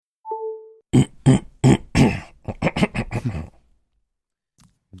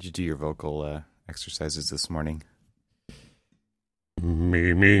do your vocal exercises this morning.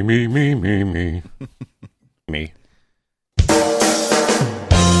 Me. Me.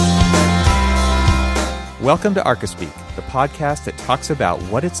 Welcome to Archispeak, the podcast that talks about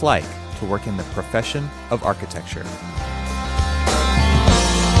what it's like to work in the profession of architecture.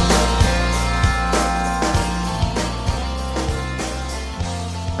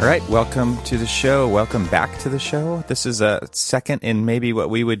 All right, welcome to the show. Welcome back to the show. This is a second in maybe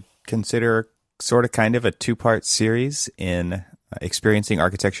what we would consider sort of kind of a two-part series in experiencing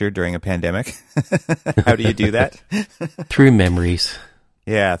architecture during a pandemic. How do you do that? Through memories.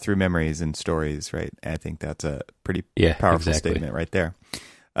 Yeah, through memories and stories, right? I think that's a pretty powerful statement right there.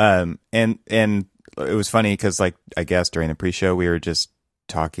 And it was funny because, like, I guess during the pre-show we were just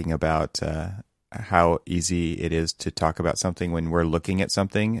talking about how easy it is to talk about something when we're looking at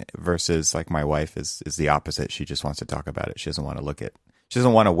something versus, like, my wife is the opposite. She just wants to talk about it. She doesn't want to she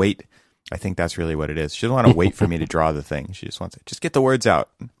doesn't want to wait. I think that's really what it is. She doesn't want to wait for me to draw the thing. She just wants to just get the words out.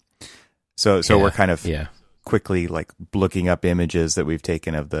 So we're kind of quickly, like, looking up images that we've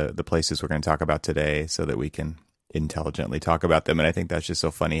taken of the places we're going to talk about today so that we can intelligently talk about them. And I think that's just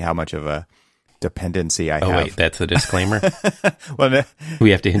so funny how much of a dependency I have. Oh, wait, that's a disclaimer? Well, no.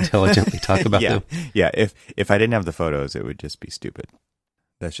 We have to intelligently talk about them? Yeah, if I didn't have the photos, it would just be stupid.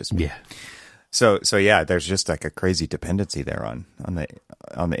 That's just me. Yeah. So yeah, there's just like a crazy dependency there on the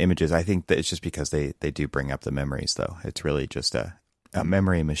images. I think that it's just because they do bring up the memories, though. It's really just a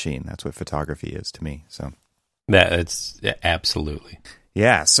memory machine. That's what photography is to me. So that's absolutely.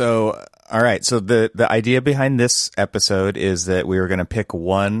 Yeah. So all right. So the idea behind this episode is that we were going to pick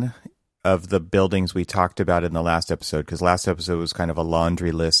one of the buildings we talked about in the last episode, because last episode was kind of a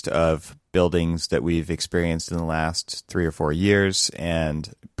laundry list of buildings that we've experienced in the last 3 or 4 years,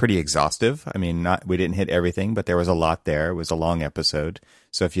 and pretty exhaustive. I mean, we didn't hit everything, but there was a lot there. It was a long episode.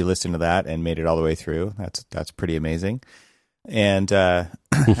 So if you listen to that and made it all the way through, that's pretty amazing. And I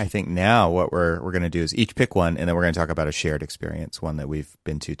think now what we're going to do is each pick one, and then we're going to talk about a shared experience, one that we've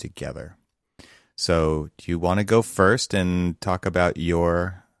been to together. So do you want to go first and talk about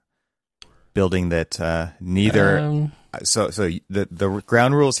your building that neither... So the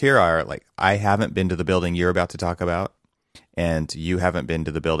ground rules here are, like, I haven't been to the building you're about to talk about, and you haven't been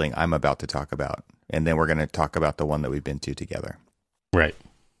to the building I'm about to talk about. And then we're going to talk about the one that we've been to together. Right.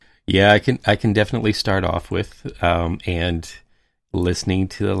 Yeah, I can definitely start off with, and listening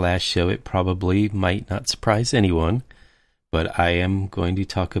to the last show, it probably might not surprise anyone, but I am going to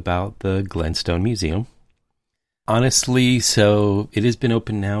talk about the Glenstone Museum. Honestly, so it has been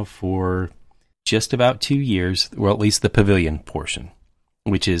open now for just about 2 years, well, at least the pavilion portion,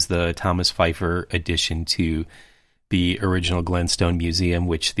 which is the Thomas Pfeiffer addition to the original Glenstone Museum,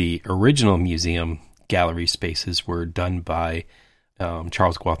 which the original museum gallery spaces were done by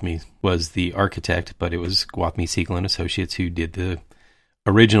Charles Gwathmey was the architect, but it was Gwathmey, Siegel and Associates who did the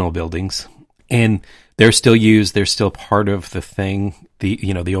original buildings. And they're still used, they're still part of the thing,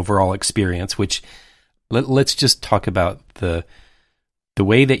 the overall experience, which let's just talk about the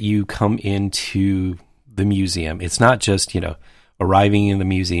way that you come into the museum. It's not just, arriving in the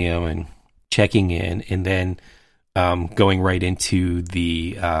museum and checking in and then going right into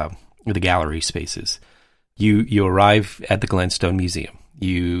the gallery spaces. You arrive at the Glenstone Museum,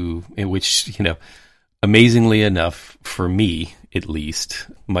 which amazingly enough, for me at least,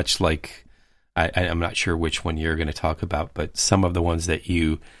 much like I'm not sure which one you're going to talk about, but some of the ones that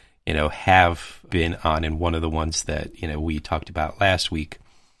you have been on, and one of the ones that, we talked about last week,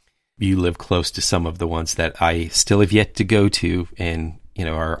 you live close to some of the ones that I still have yet to go to and,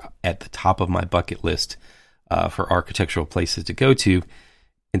 are at the top of my bucket list for architectural places to go to.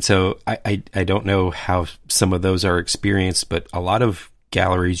 And so I don't know how some of those are experienced, but a lot of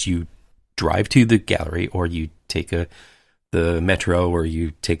galleries, you drive to the gallery or you take the metro or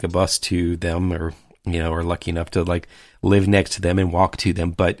you take a bus to them, or, are lucky enough to, like, live next to them and walk to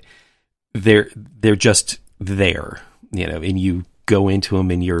them, but they're just there, and you go into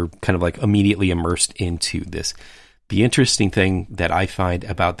them and you're kind of like immediately immersed into this. The interesting thing that I find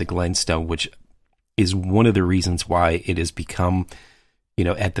about the Glenstone, which is one of the reasons why it has become,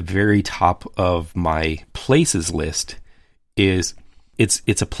 at the very top of my places list, is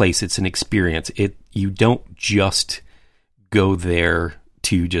it's a place, it's an experience. You don't just go there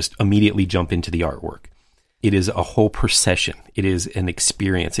to just immediately jump into the artwork. It is a whole procession. It is an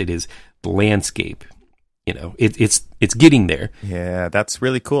experience. It is the landscape. It's getting there. Yeah, that's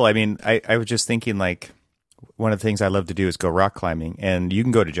really cool. I mean, I was just thinking, like, one of the things I love to do is go rock climbing, and you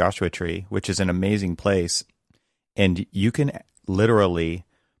can go to Joshua Tree, which is an amazing place, and you can literally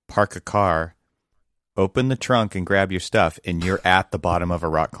park a car open the trunk and grab your stuff, and you're at the bottom of a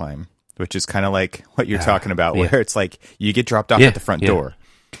rock climb, which is kind of like what you're talking about, where it's like you get dropped off at the front door.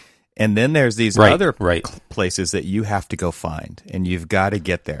 And then there's these other places that you have to go find, and you've got to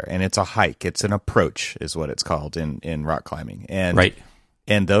get there. And it's a hike. It's an approach is what it's called in rock climbing. And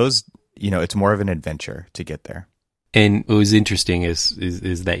and those, it's more of an adventure to get there. And what was interesting is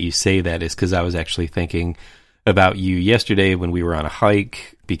that you say that is because I was actually thinking about you yesterday when we were on a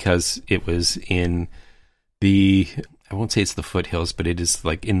hike, because it was in I won't say it's the foothills, but it is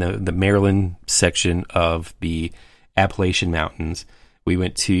like in the Maryland section of the Appalachian Mountains. We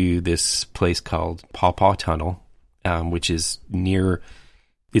went to this place called Paw Paw Tunnel, which is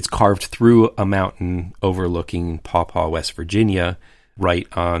it's carved through a mountain overlooking Paw Paw, West Virginia,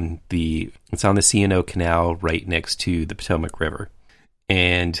 it's on the C&O Canal right next to the Potomac River.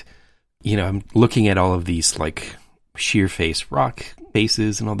 And, I'm looking at all of these like sheer face rock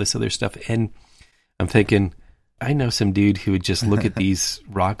bases and all this other stuff. And I'm thinking, I know some dude who would just look at these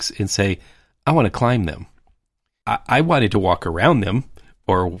rocks and say, I want to climb them. I wanted to walk around them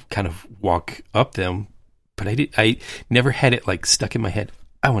or kind of walk up them, but I never had it like stuck in my head.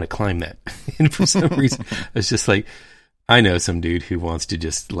 I want to climb that. And for some reason, I was just like, I know some dude who wants to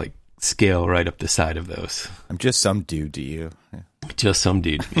just like scale right up the side of those. I'm just some dude to you. Yeah. Just some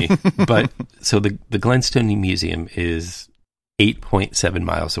dude to me. But so the Glenstone Museum is 8.7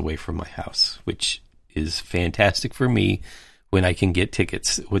 miles away from my house, which is fantastic for me when I can get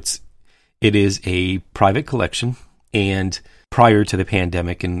tickets. It is a private collection, and prior to the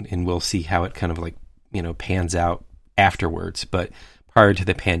pandemic, and we'll see how it kind of like, pans out afterwards. But prior to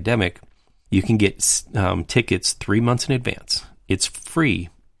the pandemic, you can get tickets 3 months in advance. It's free,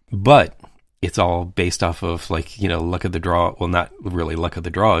 but it's all based off of like, luck of the draw. Well, not really luck of the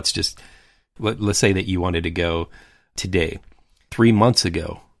draw. It's just, let's say that you wanted to go today. 3 months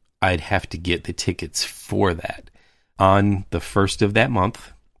ago, I'd have to get the tickets for that. On the first of that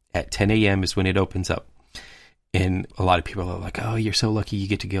month at 10 a.m. is when it opens up. And a lot of people are like, oh, you're so lucky you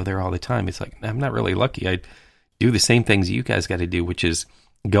get to go there all the time. It's like, I'm not really lucky. I do the same things you guys got to do, which is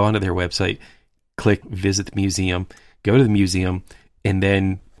go onto their website, click visit the museum, go to the museum, and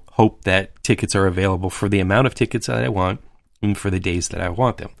then hope that tickets are available for the amount of tickets that I want and for the days that I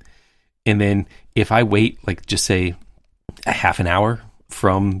want them. And then if I wait, like just say a half an hour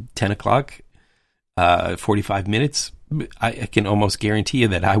from 10 o'clock, 45 minutes, I can almost guarantee you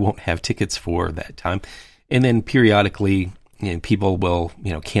that I won't have tickets for that time. And then periodically, people will,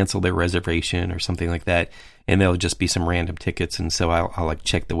 cancel their reservation or something like that, and there'll just be some random tickets. And so I'll like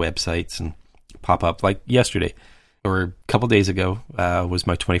check the websites and pop up. Like yesterday or a couple days ago was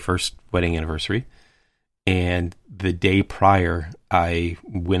my 21st wedding anniversary. And the day prior, I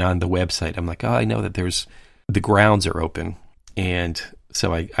went on the website. I'm like, oh, I know that the grounds are open. And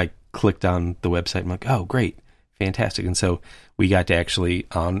so I clicked on the website. I'm like, oh, great, fantastic. And so we got to actually,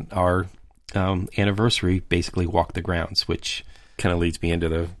 on our anniversary, basically walk the grounds, which kind of leads me into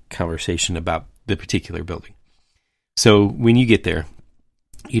the conversation about the particular building. So when you get there,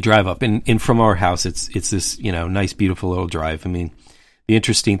 you drive up, and from our house, it's this, nice, beautiful little drive. I mean, the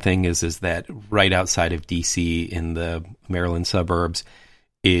interesting thing is that right outside of DC in the Maryland suburbs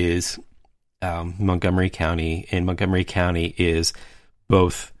is Montgomery County, and Montgomery County is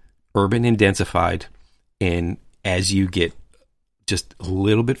both urban and densified. And as you get just a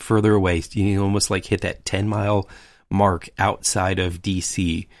little bit further away, you almost like hit that 10-mile mark outside of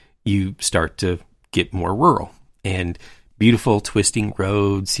DC, you start to get more rural and beautiful twisting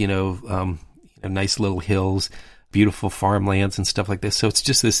roads, nice little hills, beautiful farmlands and stuff like this. So it's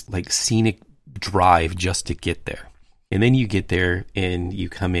just this like scenic drive just to get there. And then you get there and you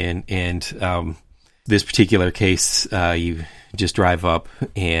come in, and this particular case, you just drive up,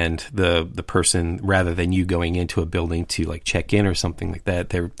 and the person, rather than you going into a building to like check in or something like that,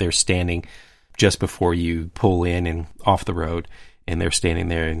 they're standing just before you pull in and off the road, and they're standing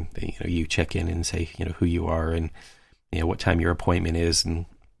there, and you check in and say who you are and what time your appointment is, and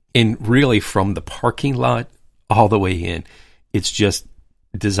really from the parking lot all the way in, it's just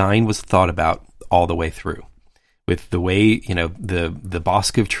design was thought about all the way through, with the way the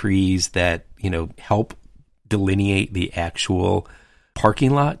bosque of trees that help delineate the actual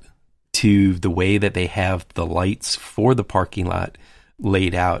parking lot, to the way that they have the lights for the parking lot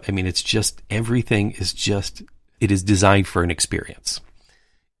laid out. I mean, it's just, everything is just, it is designed for an experience.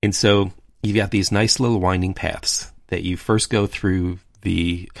 And so you've got these nice little winding paths that you first go through,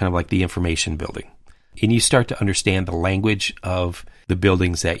 the kind of like the information building, and you start to understand the language of the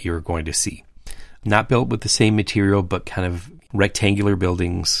buildings that you're going to see. Not built with the same material, but kind of rectangular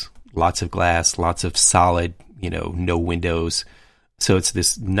buildings, lots of glass, lots of solid, no windows, So it's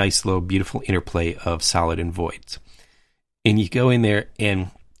this nice little beautiful interplay of solid and voids. And you go in there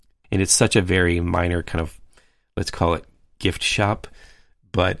and it's such a very minor kind of, let's call it gift shop,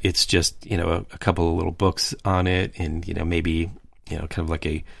 but it's just, a couple of little books on it and, maybe, kind of like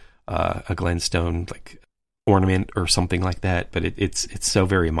a Glenstone like ornament or something like that. But it's so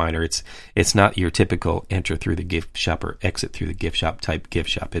very minor. It's not your typical enter through the gift shop or exit through the gift shop type gift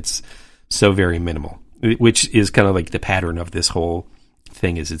shop. It's so very minimal, which is kind of like the pattern of this whole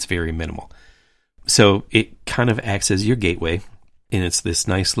thing is it's very minimal. So it kind of acts as your gateway, and it's this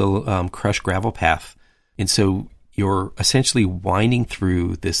nice little crushed gravel path. And so you're essentially winding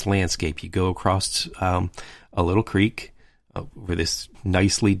through this landscape. You go across a little creek over this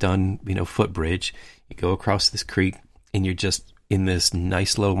nicely done, footbridge. You go across this creek, and you're just in this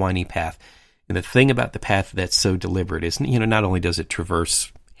nice low winding path. And the thing about the path that's so deliberate is, not only does it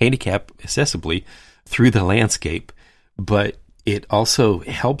traverse handicap accessibly through the landscape, but it also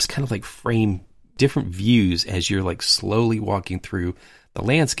helps kind of like frame different views as you're like slowly walking through the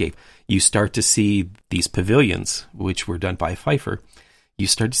landscape. You start to see these pavilions, which were done by Pfeiffer. You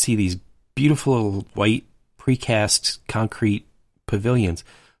start to see these beautiful white precast concrete pavilions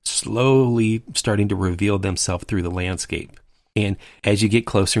slowly starting to reveal themselves through the landscape. And as you get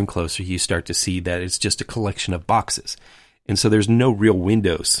closer and closer, you start to see that it's just a collection of boxes. And so there's no real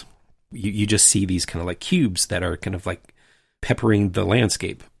windows. You just see these kind of like cubes that are kind of like peppering the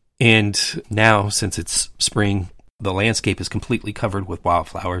landscape. And now, since it's spring, the landscape is completely covered with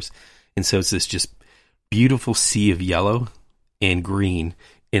wildflowers. And so it's this just beautiful sea of yellow and green,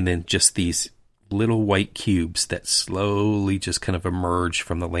 and then just these little white cubes that slowly just kind of emerge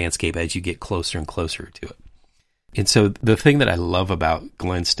from the landscape as you get closer and closer to it. And so the thing that I love about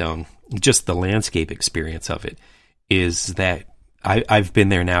Glenstone, just the landscape experience of it, is that I've been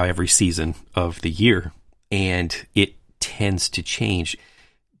there now every season of the year, and it tends to change.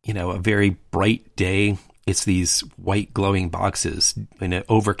 A very bright day, it's these white glowing boxes. In an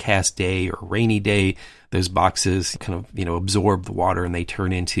overcast day or rainy day, those boxes kind of, absorb the water and they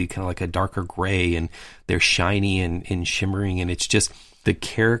turn into kind of like a darker gray, and they're shiny and shimmering. And it's just the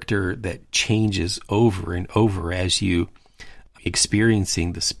character that changes over and over as you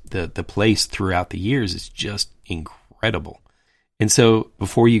experiencing the place throughout the years is just incredible. And so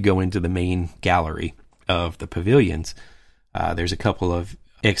before you go into the main gallery of the pavilions, there's a couple of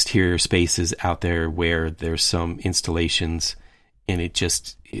exterior spaces out there where there's some installations, and it's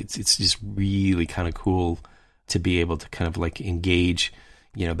just really kind of cool to be able to kind of like engage,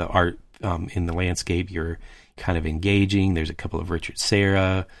 the art in the landscape. You're kind of engaging. There's a couple of Richard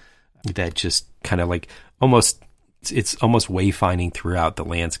Serra that just kind of like it's almost wayfinding throughout the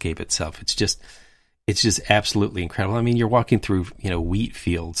landscape itself. It's just absolutely incredible. I mean, you're walking through, wheat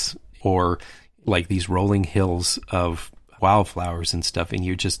fields or like these rolling hills of wildflowers and stuff, and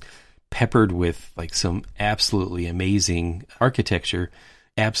you're just peppered with like some absolutely amazing architecture,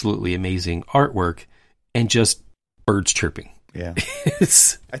 absolutely amazing artwork, and just birds chirping. Yeah.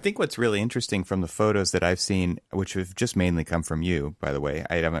 I think what's really interesting from the photos that I've seen, which have just mainly come from you, by the way,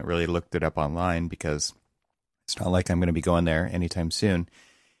 I haven't really looked it up online because it's not like I'm going to be going there anytime soon.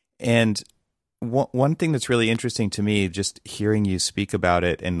 And one thing that's really interesting to me, just hearing you speak about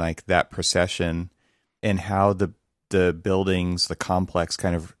it and like that procession and how the buildings, the complex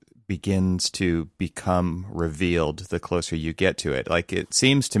kind of begins to become revealed the closer you get to it. Like it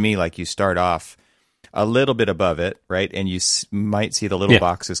seems to me like you start off a little bit above it, right? And you might see the little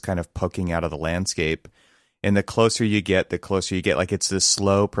boxes kind of poking out of the landscape. And the closer you get, like it's this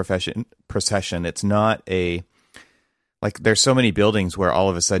slow procession. It's not like there's so many buildings where all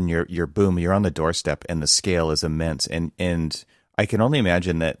of a sudden you're on the doorstep and the scale is immense. And I can only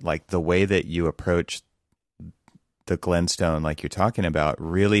imagine that like the way that you approach the Glenstone, like you're talking about,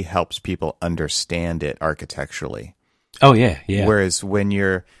 really helps people understand it architecturally. Oh yeah. Whereas when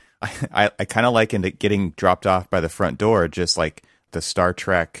I kind of likened it getting dropped off by the front door, just like the Star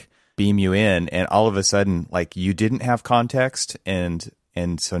Trek beam you in, and all of a sudden, like you didn't have context, and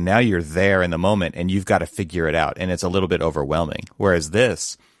so now you're there in the moment, and you've got to figure it out, and it's a little bit overwhelming. Whereas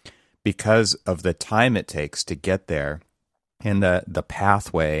this, because of the time it takes to get there, and the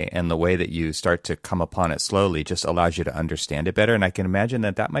pathway and the way that you start to come upon it slowly just allows you to understand it better. And I can imagine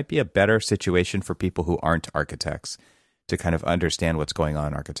that might be a better situation for people who aren't architects to kind of understand what's going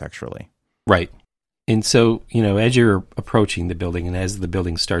on architecturally. Right. And so, as you're approaching the building and as the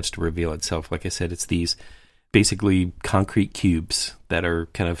building starts to reveal itself, like I said, it's these basically concrete cubes that are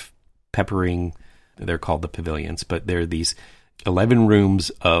kind of peppering, they're called the pavilions, but they're these 11 rooms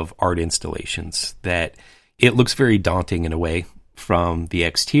of art installations that it looks very daunting in a way from the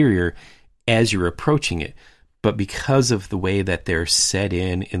exterior as you're approaching it. but because of the way that they're set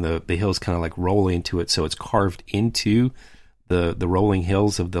in the hills kind of like roll into it, so it's carved into the rolling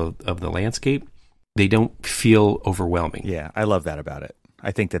hills of the landscape, they don't feel overwhelming. Yeah, I love that about it.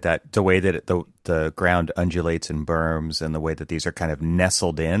 I think that the way that the ground undulates and berms, and the way that these are kind of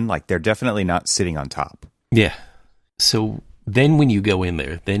nestled in, like they're definitely not sitting on top. Yeah. So then when you go in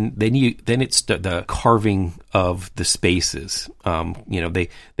there, then it's the carving of the spaces.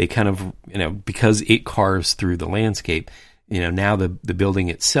 They kind of, because it carves through the landscape, now the building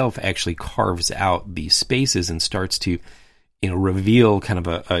itself actually carves out these spaces and starts to, reveal kind of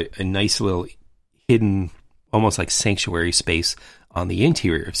a nice little hidden, almost like sanctuary space on the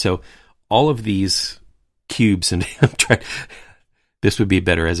interior. So all of these cubes, and this would be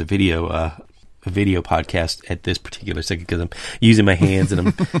better as a video podcast at this particular second, because I'm using my hands and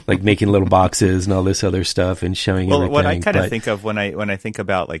I'm like making little boxes and all this other stuff and showing everything. What I kind of think of when I think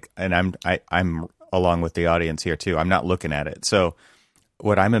about like, and I'm along with the audience here too, I'm not looking at it. So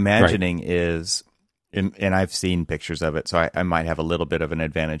what I'm imagining is, and I've seen pictures of it, so I might have a little bit of an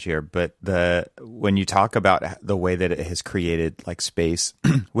advantage here. But when you talk about the way that it has created like space,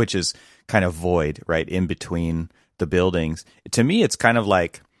 which is kind of void, right, in between the buildings, to me, it's kind of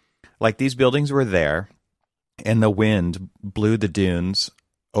like these buildings were there, and the wind blew the dunes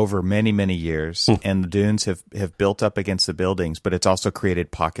over many, many years, and the dunes have built up against the buildings, but it's also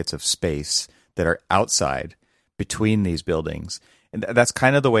created pockets of space that are outside between these buildings. And that's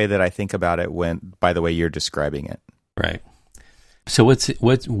kind of the way that I think about it by the way you're describing it. Right. So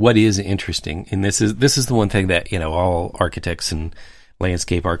what is interesting, and this is the one thing that, all architects and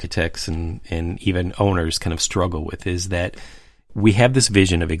landscape architects and even owners kind of struggle with, is that we have this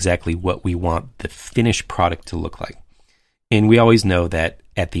vision of exactly what we want the finished product to look like. And we always know that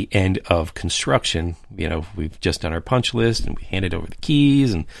at the end of construction, we've just done our punch list and we handed over the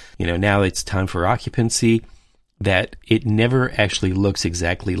keys, and, now it's time for occupancy, that it never actually looks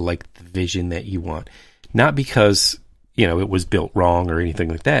exactly like the vision that you want. Not because, it was built wrong or anything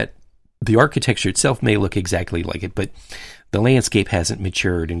like that. The architecture itself may look exactly like it, but the landscape hasn't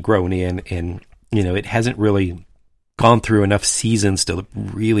matured and grown in, and, it hasn't really gone through enough seasons to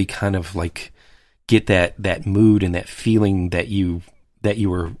really kind of like get that mood and that feeling that you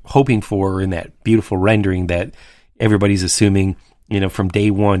were hoping for in that beautiful rendering that everybody's assuming, from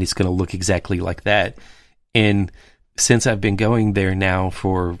day one, it's going to look exactly like that. And since I've been going there now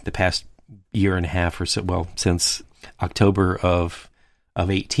for the past year and a half or so, well, since October of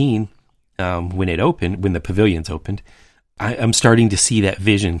 18, when the pavilions opened, I'm starting to see that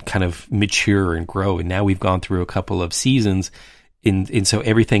vision kind of mature and grow. And now we've gone through a couple of seasons, and so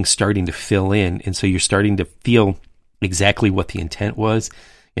everything's starting to fill in. And so you're starting to feel exactly what the intent was.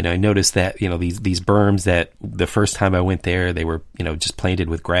 I noticed that, these berms that the first time I went there, they were, just planted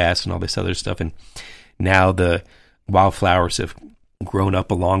with grass and all this other stuff. And now the wildflowers have grown up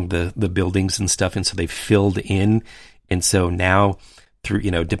along the buildings and stuff, and so they've filled in. And so now through,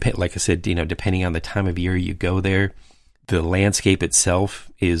 like I said, depending on the time of year you go there, the landscape itself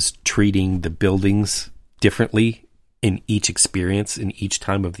is treating the buildings differently in each experience, in each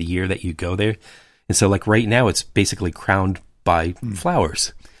time of the year that you go there. And so like right now, it's basically crowned by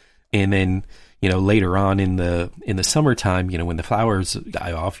flowers. And then, later on in the summertime, when the flowers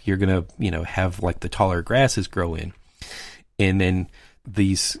die off, you're going to, have like the taller grasses grow in. And then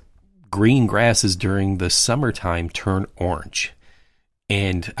these green grasses during the summertime turn orange.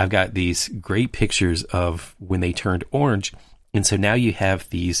 And I've got these great pictures of when they turned orange. And so now you have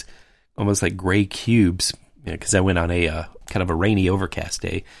these almost like gray cubes, because I went on a kind of a rainy, overcast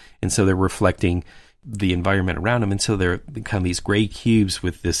day. And so they're reflecting the environment around them. And so they're kind of these gray cubes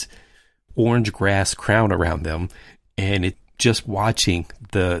with this orange grass crown around them. And it just watching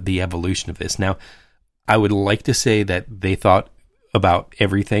the evolution of this. Now, I would like to say that they thought about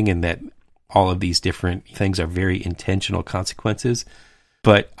everything and that all of these different things are very intentional consequences.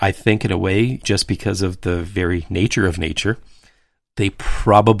 But I think in a way, just because of the very nature of nature, they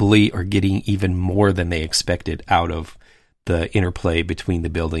probably are getting even more than they expected out of the interplay between the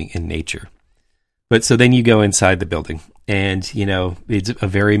building and nature. But so then you go inside the building and, it's a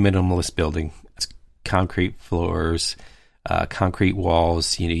very minimalist building. It's concrete floors, concrete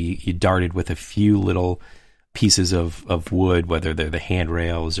walls. You darted with a few little pieces of wood, whether they're the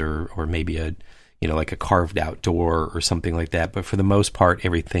handrails or maybe a like a carved out door or something like that. But for the most part,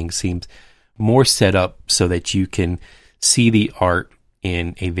 everything seems more set up so that you can see the art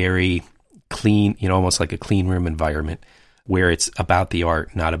in a very clean, almost like a clean room environment where it's about the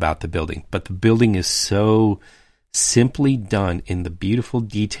art, not about the building. But the building is so simply done in the beautiful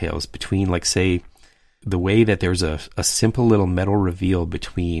details between, like, say, the way that there's a simple little metal reveal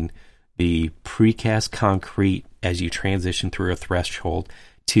between, the precast concrete as you transition through a threshold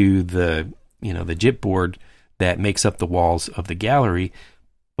to the gypboard that makes up the walls of the gallery,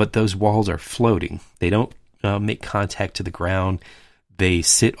 but those walls are floating. They don't make contact to the ground. They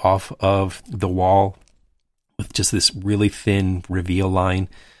sit off of the wall with just this really thin reveal line.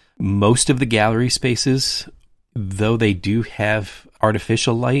 Most of the gallery spaces, though they do have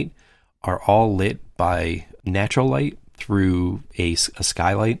artificial light, are all lit by natural light through a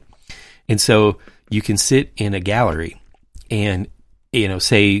skylight. And so you can sit in a gallery and,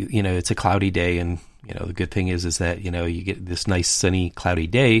 say, it's a cloudy day, and, the good thing is that, you get this nice sunny cloudy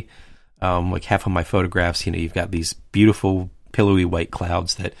day. Like half of my photographs, you've got these beautiful pillowy white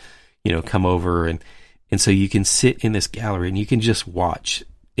clouds that, come over. And so you can sit in this gallery and you can just watch.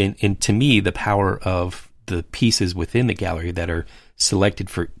 And to me, the power of the pieces within the gallery that are selected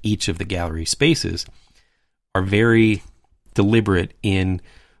for each of the gallery spaces are very deliberate in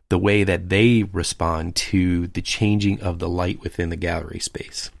the way that they respond to the changing of the light within the gallery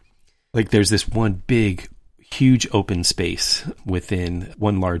space. Like there's this one big, huge open space within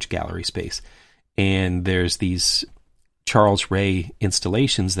one large gallery space. And there's these Charles Ray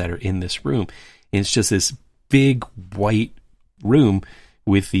installations that are in this room. And it's just this big white room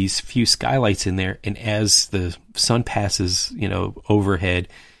with these few skylights in there. And as the sun passes, overhead,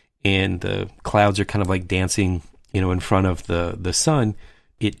 and the clouds are kind of like dancing, in front of the sun,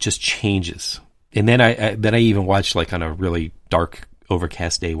 it just changes. And then I even watched like on a really dark,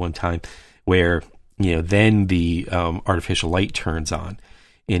 overcast day one time where, then the artificial light turns on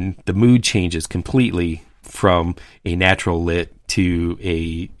and the mood changes completely from a natural lit to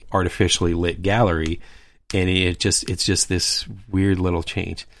a artificially lit gallery. And it's just this weird little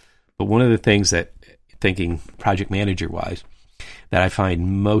change. But one of the things that, thinking project manager wise, that I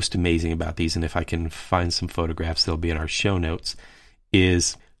find most amazing about these, and if I can find some photographs, they'll be in our show notes,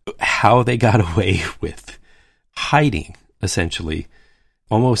 is how they got away with hiding, essentially.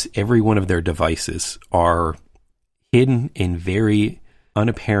 Almost every one of their devices are hidden and very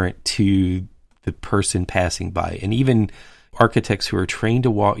unapparent to the person passing by. And even architects who are trained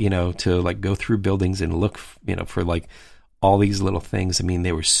to walk, to like go through buildings and look, for like all these little things. I mean,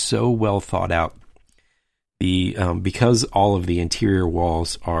 they were so well thought out. Because all of the interior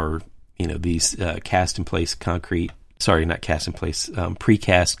walls are, these precast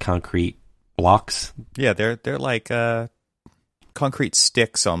concrete blocks. Yeah, they're like concrete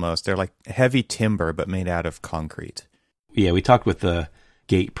sticks almost. They're like heavy timber, but made out of concrete. Yeah, we talked with the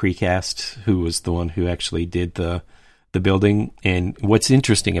Gate Precast, who was the one who actually did the building. And what's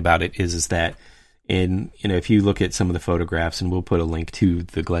interesting about it is that if you look at some of the photographs, and we'll put a link to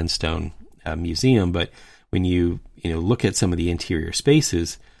the Glenstone Museum, but when you look at some of the interior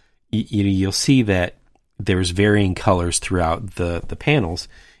spaces, you'll see that there's varying colors throughout the panels,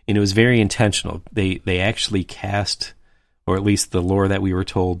 and it was very intentional. They actually cast, or at least the lore that we were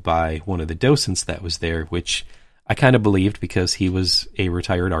told by one of the docents that was there, which I kind of believed because he was a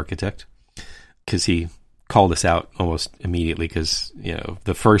retired architect, because he called us out almost immediately. Because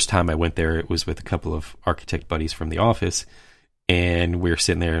the first time I went there, it was with a couple of architect buddies from the office, and we're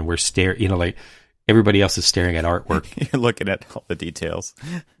sitting there and we're staring, like everybody else is staring at artwork. You're looking at all the details.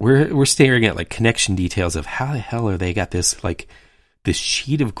 We're staring at like connection details of how the hell are they got this, like this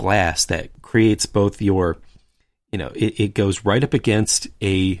sheet of glass that creates both your, it goes right up against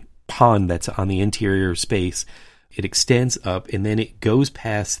a pond that's on the interior space. It extends up and then it goes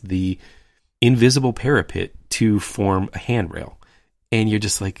past the invisible parapet to form a handrail. And you're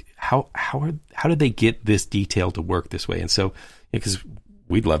just like, how did they get this detail to work this way? And so, because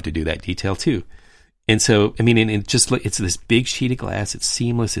we'd love to do that detail too. And so, I mean, and it's this big sheet of glass. It's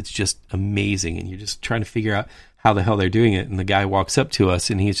seamless. It's just amazing. And you're just trying to figure out how the hell they're doing it. And the guy walks up to us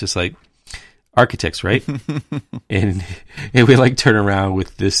and he's just like, architects, right? and we like turn around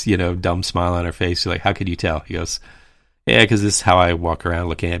with this, dumb smile on our face. We're like, how could you tell? He goes, yeah, because this is how I walk around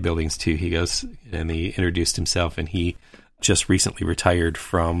looking at buildings too. He goes, and he introduced himself, and he just recently retired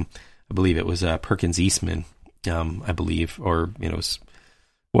from, I believe it was Perkins Eastman, I believe, or, it was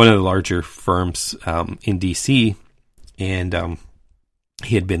one of the larger firms in DC, and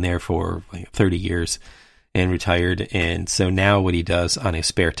he had been there for like 30 years and retired. And so now what he does on his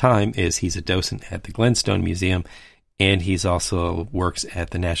spare time is he's a docent at the Glenstone Museum, and he's also works at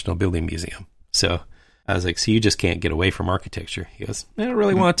the National Building Museum. So I was like, so you just can't get away from architecture? He goes, I don't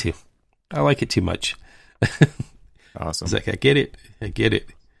really want to. I like it too much. Awesome. He's like, I get it.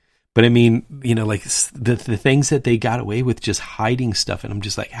 But I mean, like the things that they got away with just hiding stuff. And I'm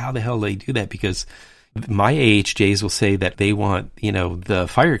just like, how the hell do they do that? Because, My AHJs will say that they want, the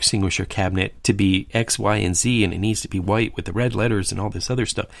fire extinguisher cabinet to be X, Y, and Z, and it needs to be white with the red letters and all this other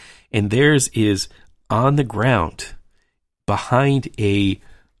stuff. And theirs is on the ground behind a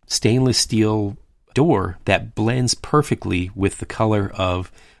stainless steel door that blends perfectly with the color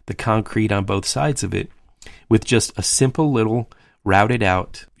of the concrete on both sides of it, with just a simple little routed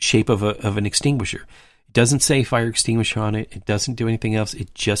out shape of an extinguisher. It doesn't say fire extinguisher on it. It doesn't do anything else.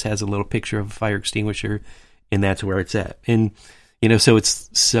 It just has a little picture of a fire extinguisher, and that's where it's at. And, so it's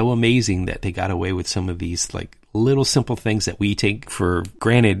so amazing that they got away with some of these like little simple things that we take for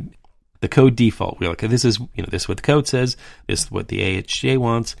granted. The code default, we're like, this is what the code says. This is what the AHJ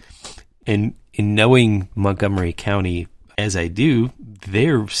wants. And in knowing Montgomery County as I do,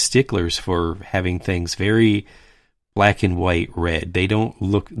 they're sticklers for having things very black and white, red. They don't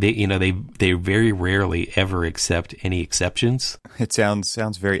look. They very rarely ever accept any exceptions. It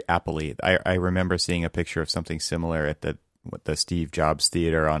sounds very Apple-y. I remember seeing a picture of something similar at the Steve Jobs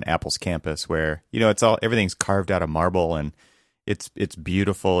Theater on Apple's campus, where everything's carved out of marble, and it's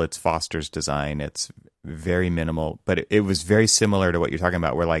beautiful. It's Foster's design. It's very minimal, but it was very similar to what you're talking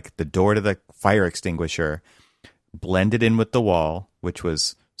about, where like the door to the fire extinguisher blended in with the wall, which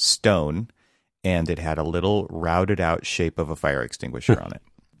was stone, and it had a little routed out shape of a fire extinguisher on it.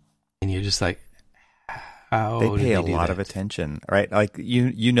 And you're just like, how they pay a do lot that? of attention, right? Like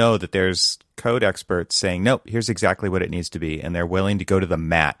you know that there's code experts saying, nope, here's exactly what it needs to be, and they're willing to go to the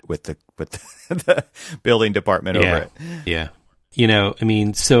mat with the building department over it. Yeah.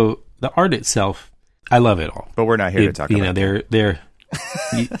 So the art itself, I love it all. But we're not here to talk about it. They're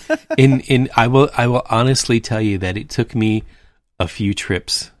I will honestly tell you that it took me a few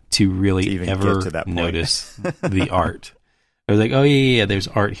trips to really ever notice the art. I was like, oh yeah, there's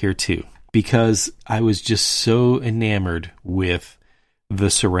art here too. Because I was just so enamored with the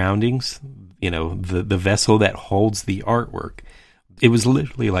surroundings, the vessel that holds the artwork. It was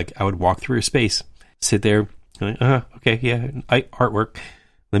literally like I would walk through a space, sit there, okay, yeah, artwork.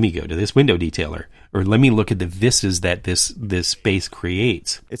 Let me go to this window detailer, or let me look at the vistas that this space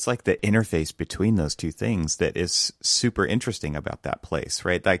creates. It's like the interface between those two things that is super interesting about that place,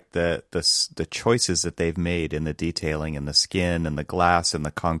 right? Like the choices that they've made in the detailing and the skin and the glass and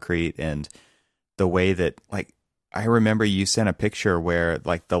the concrete, and the way that, like, I remember you sent a picture where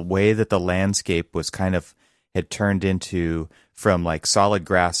like the way that the landscape was kind of had turned into from like solid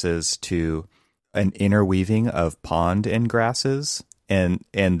grasses to an interweaving of pond and grasses. And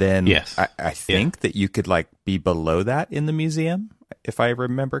then yes. I think that you could like be below that in the museum, if I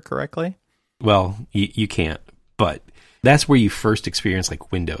remember correctly. Well, you can't, but that's where you first experience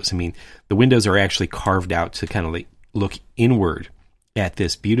like windows. I mean, the windows are actually carved out to kind of like look inward at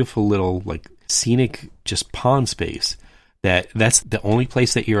this beautiful little like scenic just pond space. That's the only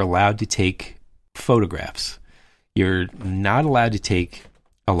place that you're allowed to take photographs. You're not allowed to take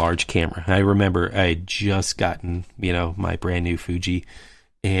a large camera. I remember I had just gotten, my brand new Fuji,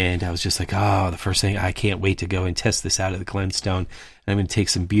 and I was just like, the first thing, I can't wait to go and test this out of the Glenstone. And I'm going to take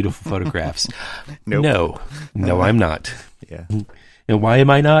some beautiful photographs. Nope. No, I'm not. Yeah. And why am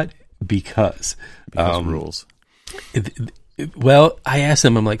I not? Because rules. Well, I asked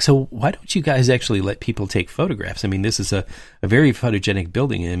them, I'm like, so why don't you guys actually let people take photographs? I mean, this is a very photogenic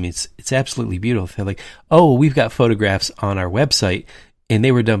building. I mean, it's absolutely beautiful. They're like, we've got photographs on our website. And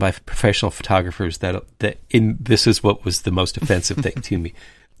they were done by professional photographers this is what was the most offensive thing to me.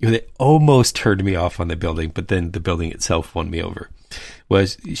 They almost turned me off on the building, but then the building itself won me over.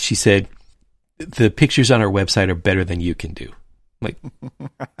 She said, the pictures on our website are better than you can do. I'm like,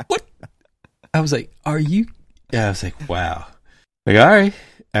 what? I was like, are you? Yeah, I was like, wow. Like, all right,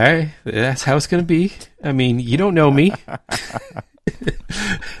 that's how it's going to be. I mean, you don't know me. I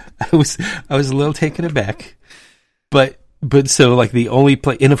was a little taken aback, But so like the only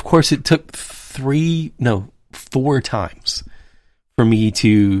place, and of course it took 4 times for me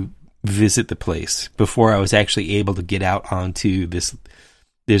to visit the place before I was actually able to get out onto this.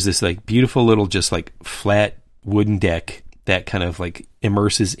 There's this like beautiful little just like flat wooden deck that kind of like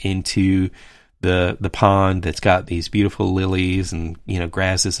immerses into the pond that's got these beautiful lilies and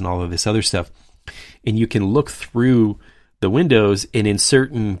grasses and all of this other stuff, and you can look through the windows, and in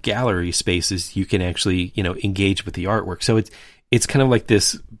certain gallery spaces, you can actually, engage with the artwork. So it's kind of like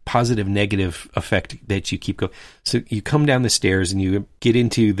this positive negative effect that you keep going. So you come down the stairs and you get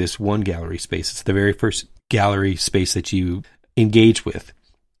into this one gallery space. It's the very first gallery space that you engage with.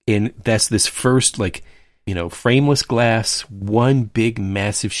 And that's this first, frameless glass, one big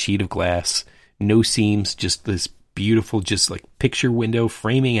massive sheet of glass, no seams, just this beautiful, just like picture window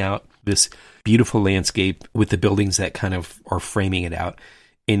framing out this beautiful landscape with the buildings that kind of are framing it out.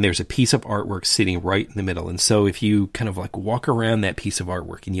 and there's a piece of artwork sitting right in the middle. And so if you kind of like walk around that piece of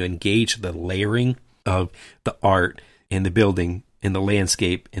artwork and you engage the layering of the art and the building and the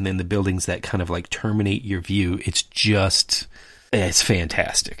landscape and then the buildings that kind of like terminate your view, it's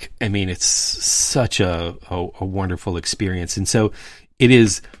fantastic. I mean, it's such a wonderful experience. And so it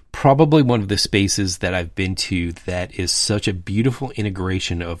is probably one of the spaces that I've been to that is such a beautiful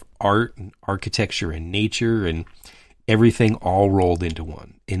integration of art and architecture and nature and everything all rolled into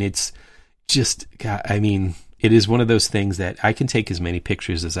one. And it's just, God, I mean, it is one of those things that I can take as many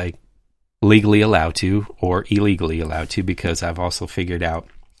pictures as I legally allowed to or illegally allowed to, because I've also figured out,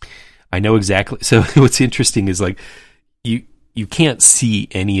 I know exactly. So what's interesting is like you can't see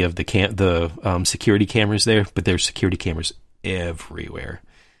any of the security cameras there, but there's security cameras everywhere.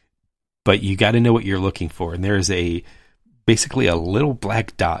 But you got to know what you're looking for. And there is basically a little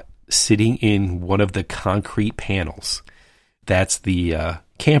black dot sitting in one of the concrete panels. That's the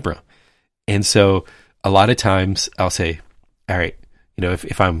camera. And so a lot of times I'll say, all right,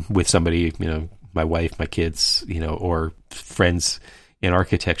 if I'm with somebody, my wife, my kids, or friends in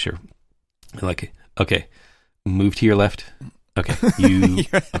architecture, I'm like, okay, move to your left.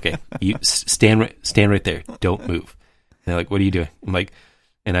 Okay, you stand right there. Don't move. And they're like, what are you doing? I'm like,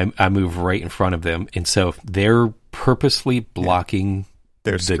 and I move right in front of them. And so they're purposely blocking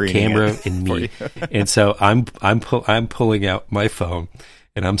the camera and me. And so I'm pulling out my phone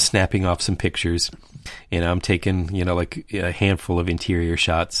and I'm snapping off some pictures and I'm taking, like a handful of interior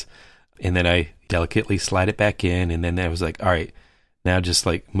shots. And then I delicately slide it back in. And then I was like, all right, now just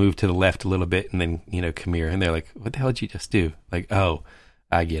like move to the left a little bit and then come here. And they're like, what the hell did you just do? Like, oh,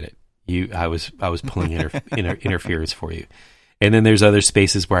 I get it. I was pulling interference for you. And then there's other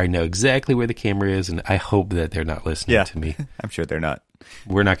spaces where I know exactly where the camera is, and I hope that they're not listening to me. I'm sure they're not.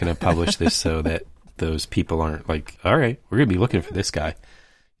 We're not going to publish this so that those people aren't like, all right, we're going to be looking for this guy.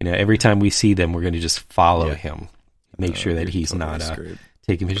 Every time we see them, we're going to just follow him, make sure that he's totally not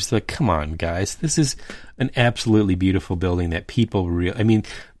taking pictures. Like, come on, guys, this is an absolutely beautiful building that people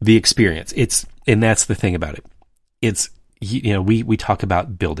the experience. And that's the thing about it. It's, we talk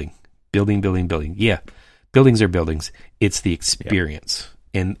about building. Yeah. Buildings are buildings. It's the experience.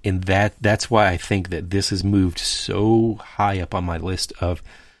 Yeah. And that's why I think that this has moved so high up on my list of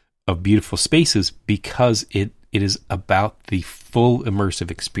beautiful spaces, because it is about the full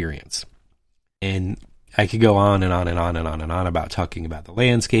immersive experience. And I could go on and on and on and on and on about talking about the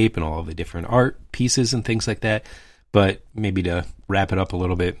landscape and all of the different art pieces and things like that. But maybe to wrap it up a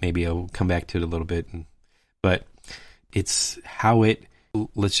little bit, maybe I'll come back to it a little bit. But it's how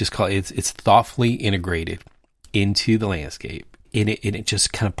let's just call it, it's thoughtfully integrated into the landscape. And it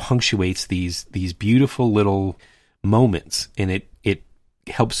just kind of punctuates these beautiful little moments. And it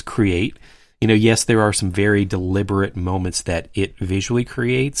helps create, yes, there are some very deliberate moments that it visually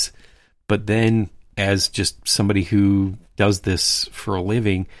creates. But then as just somebody who does this for a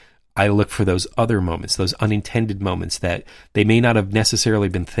living, I look for those other moments, those unintended moments that they may not have necessarily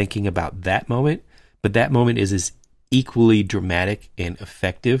been thinking about that moment, but that moment is as equally dramatic and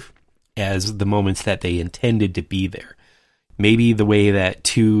effective as the moments that they intended to be there. Maybe the way that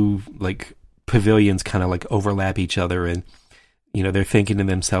two like pavilions kind of like overlap each other and, they're thinking to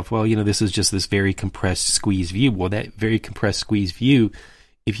themselves, well, this is just this very compressed squeeze view. Well, that very compressed squeeze view,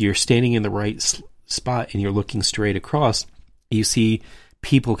 if you're standing in the right spot and you're looking straight across, you see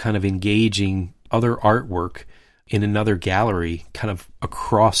people kind of engaging other artwork in another gallery kind of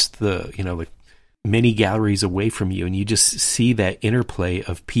across the, like many galleries away from you. And you just see that interplay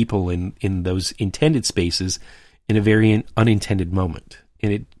of people in those intended spaces in a very unintended moment.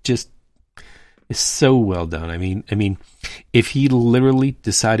 And it just is so well done. I mean, if he literally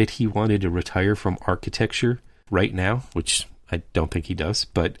decided he wanted to retire from architecture right now, which I don't think he does,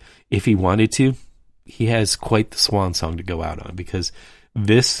 but if he wanted to, he has quite the swan song to go out on, because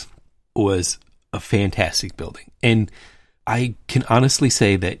this was a fantastic building. And I can honestly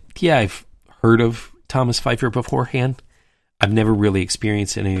say that, yeah, I've heard of Thomas Pfeiffer beforehand. I've never really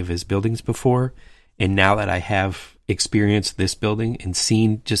experienced any of his buildings before. And now that I have experienced this building and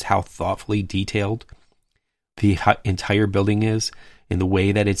seen just how thoughtfully detailed the entire building is, and the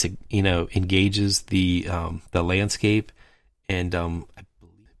way that it's, engages the landscape, and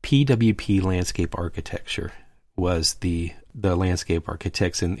PWP Landscape Architecture was the landscape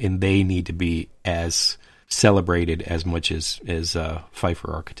architects, and they need to be as celebrated as much as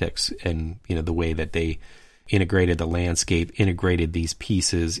Pfeiffer Architects, and the way that they integrated the landscape, integrated these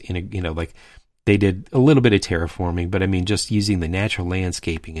pieces in like they did a little bit of terraforming, but just using the natural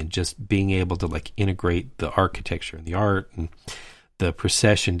landscaping and just being able to like integrate the architecture and the art and the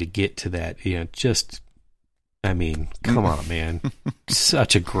procession to get to that, just I mean, come on, man.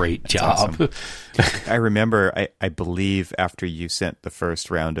 Such a great job. Awesome. I remember, I believe after you sent the first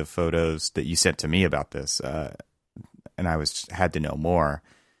round of photos that you sent to me about this, and I had to know more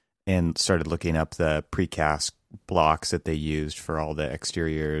and started looking up the precast blocks that they used for all the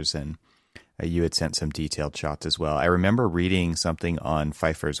exteriors, and you had sent some detailed shots as well. I remember reading something on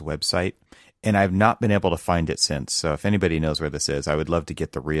Pfeiffer's website, and I've not been able to find it since. So if anybody knows where this is, I would love to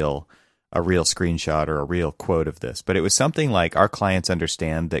get a real screenshot or a real quote of this. But it was something like, our clients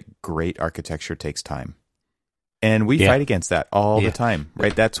understand that great architecture takes time. And we fight against that all the time,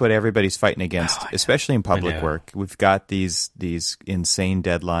 right? That's what everybody's fighting against, especially in public work. We've got these insane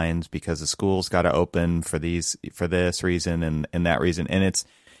deadlines because the school's got to open for this reason and that reason.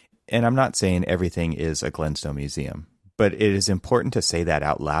 And I'm not saying everything is a Glenstone museum, but it is important to say that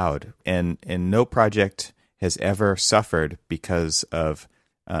out loud. And no project has ever suffered because of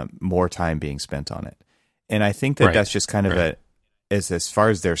more time being spent on it. And I think that that's just kind of as far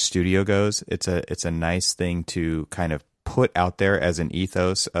as their studio goes, it's a nice thing to kind of put out there as an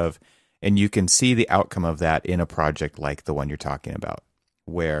ethos of, and you can see the outcome of that in a project like the one you're talking about,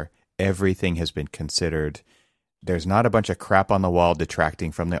 where everything has been considered. There's not a bunch of crap on the wall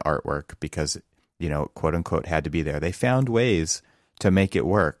detracting from the artwork because, quote unquote, had to be there. They found ways to make it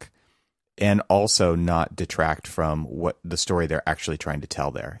work and also not detract from what the story they're actually trying to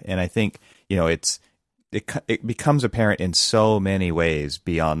tell there. And I think, it becomes apparent in so many ways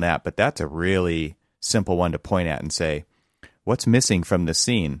beyond that, but that's a really simple one to point at and say, what's missing from the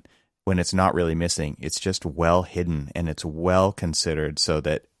scene when it's not really missing? It's just well hidden and it's well considered so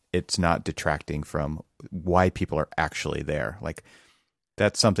that it's not detracting from why people are actually there. Like,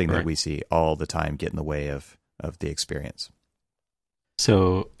 that's something that we see all the time get in the way of the experience.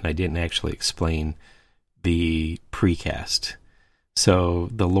 So I didn't actually explain the precast. So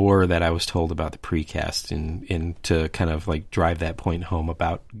the lore that I was told about the precast and to kind of like drive that point home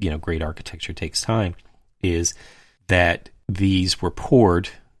about, great architecture takes time, is that these were poured,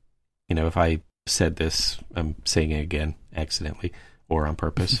 if I said this, I'm saying it again accidentally or on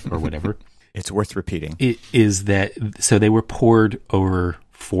purpose or whatever. It's worth repeating. It is that, so they were poured over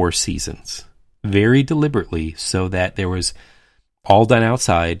 4 seasons, very deliberately, so that there was all done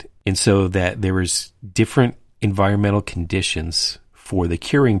outside, and so that there was different environmental conditions for the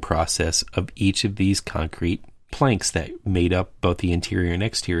curing process of each of these concrete planks that made up both the interior and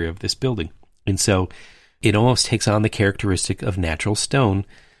exterior of this building. And so it almost takes on the characteristic of natural stone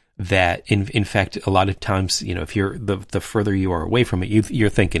that, in fact, a lot of times, if you're the further you are away from it, you're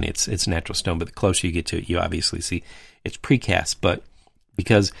thinking it's natural stone, but the closer you get to it, you obviously see it's precast. But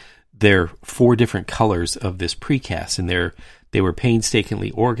because there are 4 different colors of this precast, and they were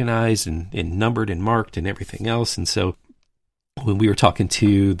painstakingly organized and numbered and marked and everything else. And so when we were talking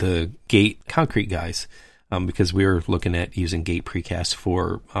to the Gate concrete guys, because we were looking at using Gate precast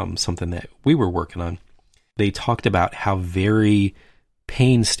for something that we were working on, they talked about how very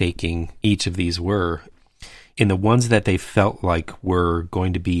painstaking each of these were. In the ones that they felt like were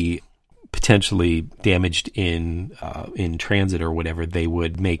going to be potentially damaged in transit or whatever, they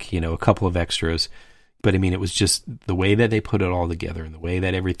would make a couple of extras. But I mean, it was just the way that they put it all together and the way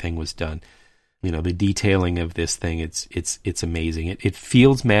that everything was done. The detailing of this thing, it's amazing. It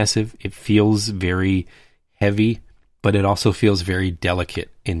feels massive. It feels very heavy, but it also feels very delicate.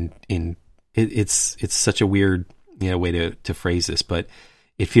 It's such a weird way to phrase this, but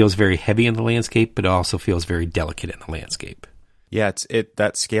it feels very heavy in the landscape, but it also feels very delicate in the landscape. Yeah,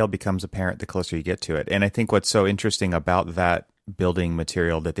 that scale becomes apparent the closer you get to it. And I think what's so interesting about that building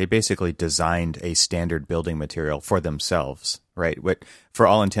material, that they basically designed a standard building material for themselves, right? For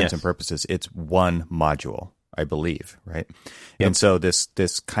all intents and purposes, it's one module, I believe, right? Yep. And so this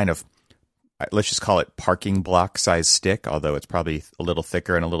kind of, let's just call it parking block size stick, although it's probably a little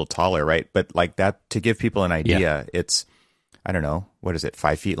thicker and a little taller, right? But like that, to give people an idea, it's, I don't know, what is it,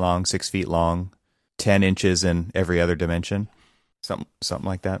 5 feet long, 6 feet long, 10 inches in every other dimension, something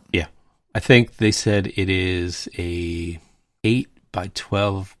like that. Yeah. I think they said it is a 8 by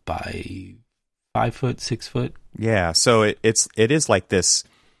 12 by 5 foot, 6 foot. Yeah, so it is like this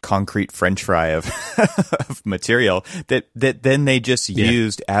concrete French fry of of material that then they just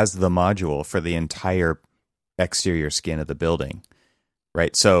used as the module for the entire exterior skin of the building,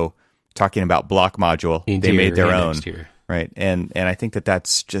 right? So talking about block module, interior, they made their own, exterior. Right? And I think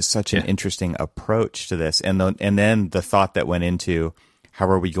that's just such an interesting approach to this, and then the thought that went into how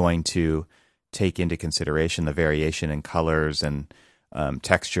are we going to take into consideration the variation in colors and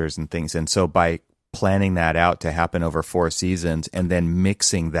textures and things. And so by planning that out to happen over 4 seasons and then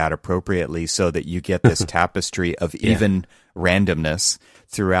mixing that appropriately so that you get this tapestry of even randomness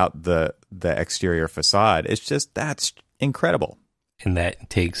throughout the the exterior facade. It's just, that's incredible. And that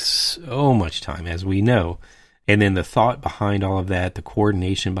takes so much time, as we know. And then the thought behind all of that, the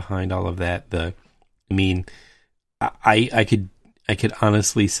coordination behind all of that, I could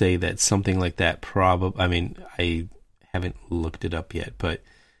honestly say that something like that I haven't looked it up yet, but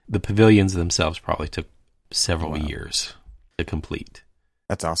the pavilions themselves probably took several years to complete.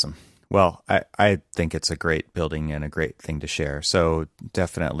 That's awesome. Well, I think it's a great building and a great thing to share. So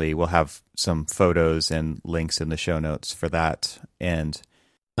definitely we'll have some photos and links in the show notes for that. And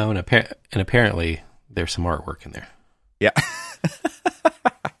apparently there's some artwork in there. Yeah.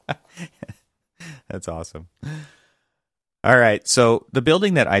 That's awesome. All right. So the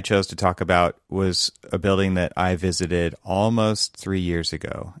building that I chose to talk about was a building that I visited almost 3 years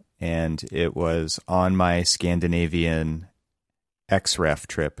ago. And it was on my Scandinavian XREF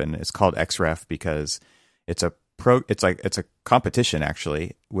trip, and it's called XREF because it's a competition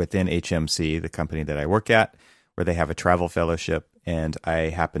actually within HMC, the company that I work at, where they have a travel fellowship, and I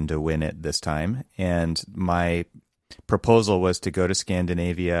happened to win it this time. And my proposal was to go to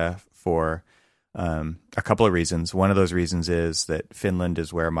Scandinavia for a couple of reasons. One of those reasons is that Finland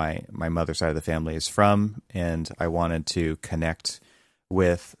is where my mother's side of the family is from, and I wanted to connect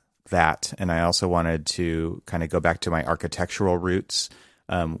with that. And I also wanted to kind of go back to my architectural roots,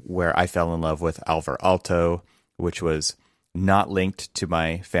 where I fell in love with Alvar Aalto, which was not linked to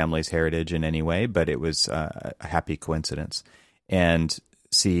my family's heritage in any way, but it was a happy coincidence. And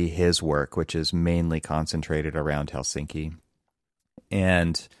see his work, which is mainly concentrated around Helsinki.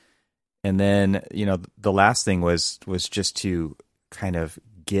 And then, the last thing was just to kind of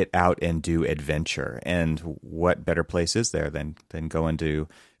get out and do adventure. And what better place is there than going to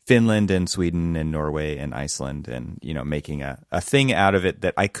Finland and Sweden and Norway and Iceland and, making a thing out of it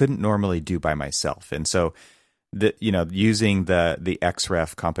that I couldn't normally do by myself. And so, using the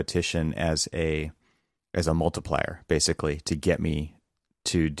XREF competition as a multiplier, basically, to get me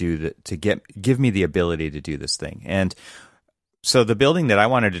to give me the ability to do this thing. And so the building that I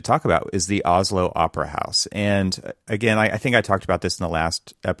wanted to talk about is the Oslo Opera House. And again, I think I talked about this in the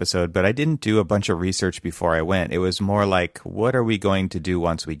last episode, but I didn't do a bunch of research before I went. It was more like, what are we going to do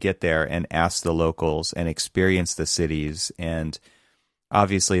once we get there, and ask the locals and experience the cities. And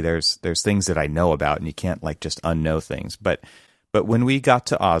obviously there's things that I know about, and you can't just unknow things. But when we got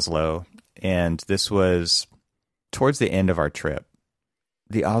to Oslo, and this was towards the end of our trip,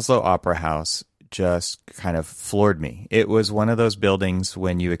 the Oslo Opera House just kind of floored me. It was one of those buildings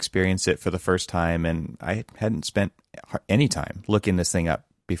when you experience it for the first time, and I hadn't spent any time looking this thing up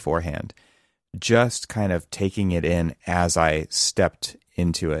beforehand. Just kind of taking it in as I stepped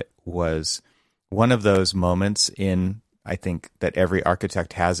into it was one of those moments I think that every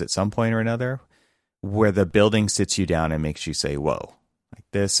architect has at some point or another, where the building sits you down and makes you say, whoa,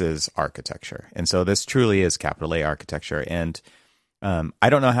 this is architecture. And so this truly is capital A architecture. And I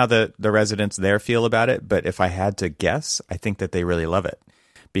don't know how the residents there feel about it, but if I had to guess, I think that they really love it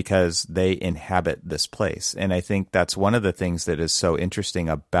because they inhabit this place. And I think that's one of the things that is so interesting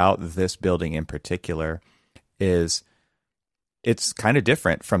about this building in particular is it's kind of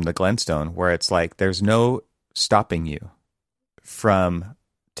different from the Glenstone, where it's like there's no stopping you from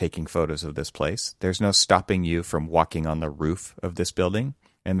taking photos of this place. There's no stopping you from walking on the roof of this building,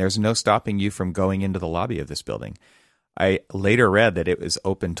 and there's no stopping you from going into the lobby of this building. I later read that it was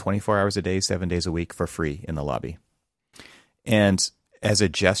open 24 hours a day, 7 days a week for free in the lobby. And as a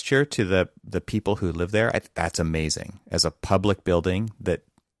gesture to the people who live there, that's amazing. As a public building that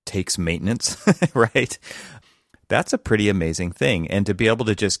takes maintenance, right? That's a pretty amazing thing. And to be able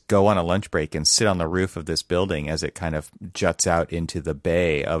to just go on a lunch break and sit on the roof of this building as it kind of juts out into the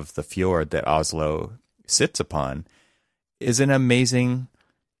bay of the fjord that Oslo sits upon is an amazing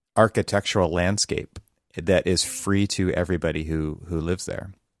architectural landscape that is free to everybody who lives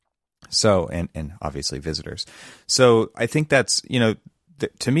there. So, and obviously visitors. So I think that's,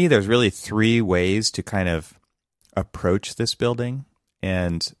 to me, there's really three ways to kind of approach this building.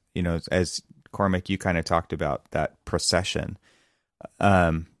 And, as Cormac, you kind of talked about that procession.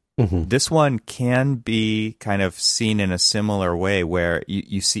 This one can be kind of seen in a similar way where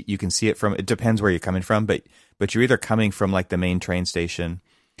you can see it from, it depends where you're coming from, but you're either coming from the main train station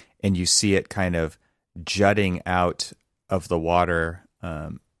and you see it kind of jutting out of the water,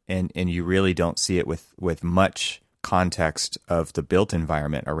 and you really don't see it with much context of the built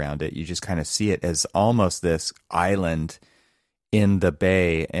environment around it. You just kind of see it as almost this island in the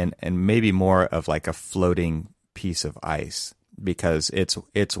bay, and maybe more of a floating piece of ice because it's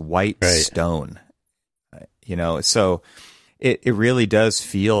white stone, so it really does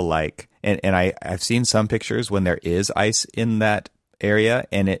feel like, and I've seen some pictures when there is ice in that area,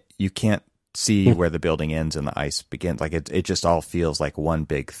 and you can't see where the building ends and the ice begins. Like it just all feels like one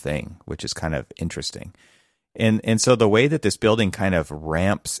big thing, which is kind of interesting. And so the way that this building kind of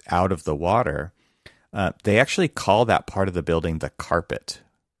ramps out of the water, they actually call that part of the building the carpet,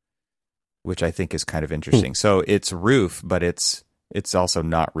 which I think is kind of interesting. So it's roof, but it's also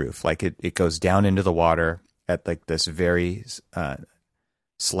not roof. Like it goes down into the water at like this very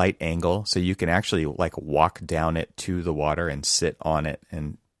slight angle, so you can actually like walk down it to the water and sit on it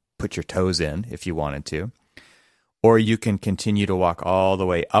and put your toes in if you wanted to. Or you can continue to walk all the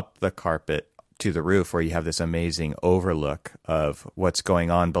way up the carpet to the roof where you have this amazing overlook of what's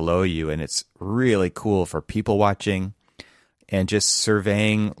going on below you, and it's really cool for people watching and just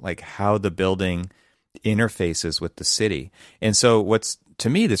surveying like how the building interfaces with the city. And so to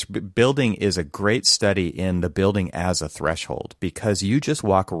me, this building is a great study in the building as a threshold, because you just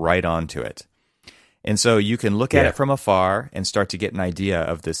walk right onto it. And so you can look at it from afar and start to get an idea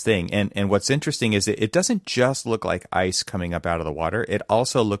of this thing. And what's interesting is it doesn't just look like ice coming up out of the water. It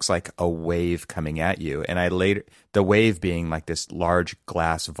also looks like a wave coming at you. And the wave being like this large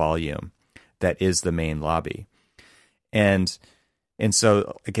glass volume that is the main lobby. And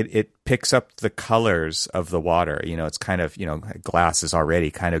so like it picks up the colors of the water. It's kind of, glass is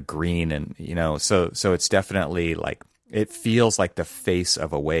already kind of green, and, so it's definitely like, it feels like the face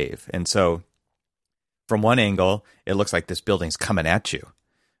of a wave. And so from one angle, it looks like this building's coming at you,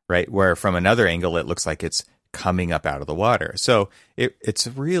 right? Where from another angle, it looks like it's coming up out of the water. So it's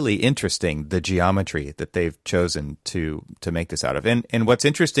really interesting, the geometry that they've chosen to make this out of. And what's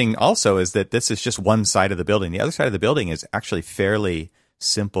interesting also is that this is just one side of the building. The other side of the building is actually fairly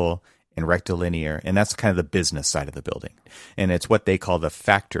simple and rectilinear, and that's kind of the business side of the building. And it's what they call the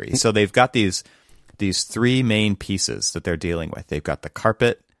factory. So they've got these three main pieces that they're dealing with. They've got the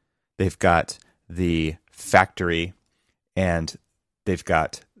carpet, they've got the factory, and they've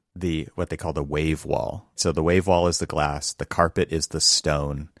got what they call the wave wall. So the wave wall is the glass, the carpet is the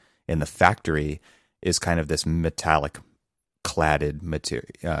stone, and the factory is kind of this metallic cladded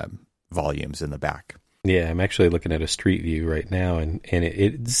material, volumes in the back. Yeah, I'm actually looking at a street view right now, and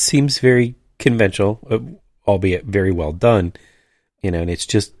it seems very conventional, albeit very well done. And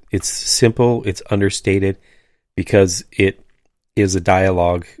it's simple, it's understated, because it is a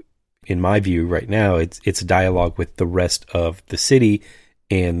dialogue. In my view right now, it's a dialogue with the rest of the city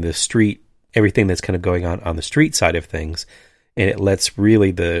and the street, everything that's kind of going on the street side of things, and it lets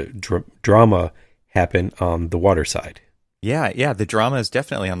really the drama happen on the water side. Yeah, the drama is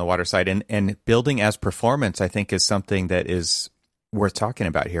definitely on the water side, and building as performance, I think, is something that is worth talking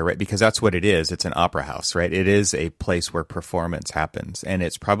about here, right? Because that's what it is. It's an opera house, right? It is a place where performance happens, and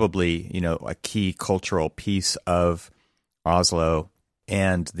it's probably, a key cultural piece of Oslo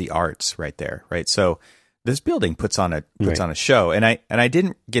and the arts right there, right? So this building puts on a show, and I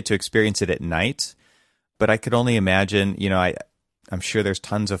didn't get to experience it at night, but I could only imagine, I'm sure there's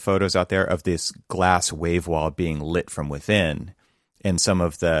tons of photos out there of this glass wave wall being lit from within, and some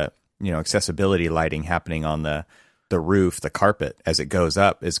of the, accessibility lighting happening on the roof, the carpet as it goes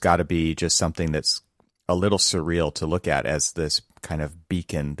up, has got to be just something that's a little surreal to look at as this kind of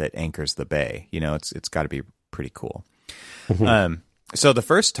beacon that anchors the bay. It's got to be pretty cool. Mm-hmm. So the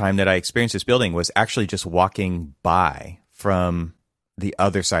first time that I experienced this building was actually just walking by from the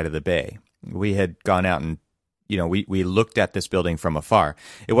other side of the bay. We had gone out and, we looked at this building from afar.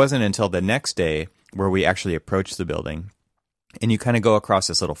 It wasn't until the next day where we actually approached the building, and you kind of go across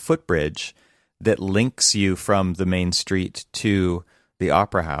this little footbridge that links you from the main street to the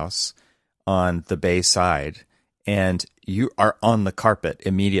Opera House on the bay side, and you are on the carpet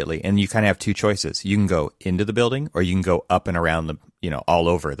immediately, and you kind of have two choices. You can go into the building, or you can go up and around all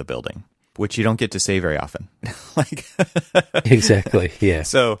over the building, which you don't get to say very often. Exactly, yeah.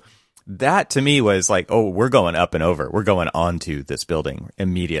 So that to me was like, oh, we're going up and over. We're going onto this building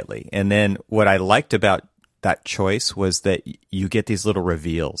immediately. And then what I liked about that choice was that you get these little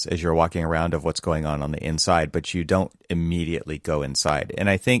reveals as you're walking around of what's going on the inside, but you don't immediately go inside. And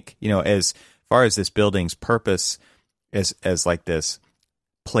I think, as far as this building's purpose as like this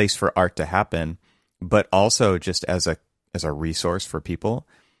place for art to happen, but also just as a resource for people,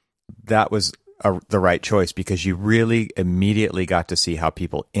 that was the right choice, because you really immediately got to see how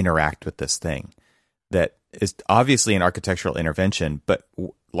people interact with this thing that is obviously an architectural intervention, but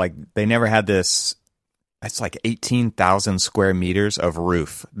like they never had this. It's like 18,000 square meters of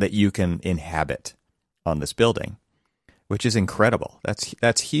roof that you can inhabit on this building, which is incredible.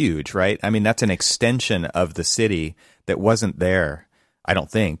 That's huge, right? I mean, that's an extension of the city that wasn't there, I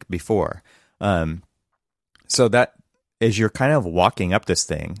don't think, before. So that as you're kind of walking up this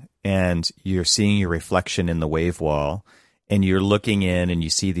thing and you're seeing your reflection in the wave wall, and you're looking in and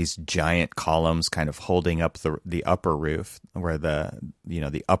you see these giant columns kind of holding up the upper roof where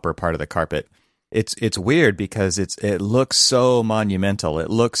the upper part of the carpet. It's weird because it looks so monumental. It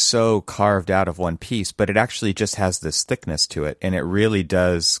looks so carved out of one piece, but it actually just has this thickness to it. And it really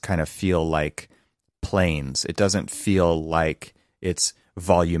does kind of feel like planes. It doesn't feel like it's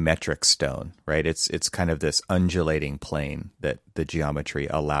volumetric stone, right? It's kind of this undulating plane that the geometry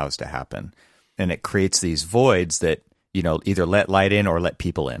allows to happen. And it creates these voids that, either let light in or let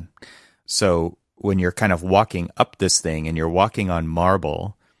people in. So when you're kind of walking up this thing and you're walking on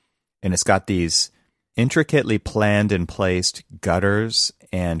marble and it's got these intricately planned and placed gutters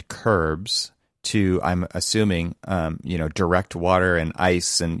and curbs to, I'm assuming, direct water and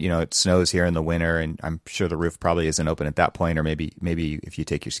ice, and, it snows here in the winter, and I'm sure the roof probably isn't open at that point, or maybe if you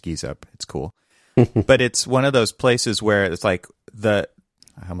take your skis up, it's cool. But it's one of those places where it's like I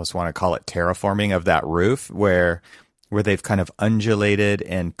almost want to call it terraforming of that roof, where they've kind of undulated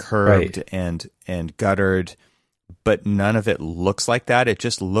and curved and guttered, but none of it looks like that. It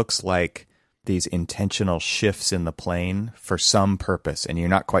just looks like these intentional shifts in the plane for some purpose, and you're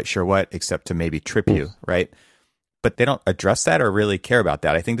not quite sure what, except to maybe trip you, right? But they don't address that or really care about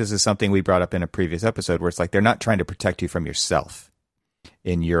that. I think this is something we brought up in a previous episode, where it's like they're not trying to protect you from yourself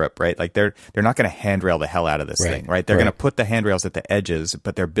in Europe, right? Like they're not going to handrail the hell out of this thing, right? They're going to put the handrails at the edges,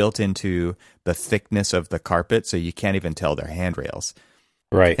 but they're built into the thickness of the carpet, so you can't even tell they're handrails.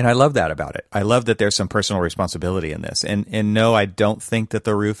 Right. And I love that about it. I love that there's some personal responsibility in this. And no, I don't think that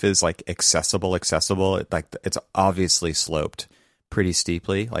the roof is like accessible. It's obviously sloped pretty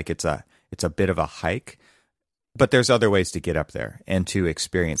steeply. Like it's a bit of a hike, but there's other ways to get up there and to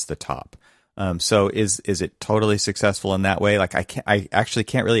experience the top. So is it totally successful in that way? Like I actually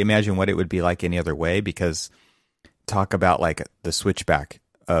can't really imagine what it would be like any other way, because talk about like the switchback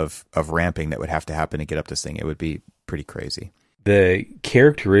of ramping that would have to happen to get up this thing. It would be pretty crazy. The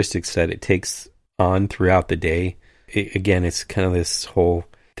characteristics that it takes on throughout the day, again, it's kind of this whole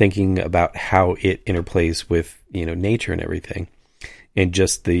thinking about how it interplays with, nature and everything, and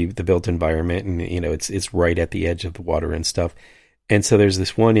just the built environment. And, it's right at the edge of the water and stuff. And so there's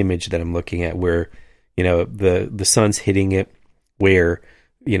this one image that I'm looking at where, the sun's hitting it, where,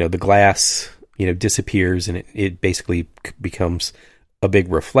 the glass, disappears, and it basically becomes a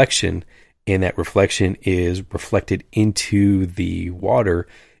big reflection. And that reflection is reflected into the water,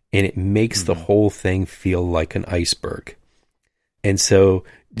 and it makes the whole thing feel like an iceberg. And so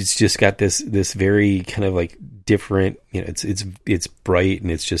it's just got this very kind of like different, it's bright,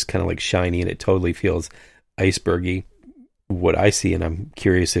 and it's just kind of like shiny, and it totally feels icebergy. What I see, and I'm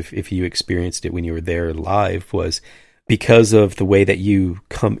curious if you experienced it when you were there live, was because of the way that you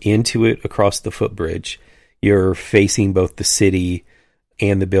come into it across the footbridge, you're facing both the city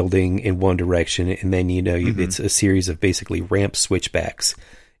and the building in one direction, and then it's a series of basically ramp switchbacks,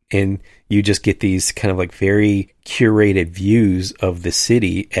 and you just get these kind of like very curated views of the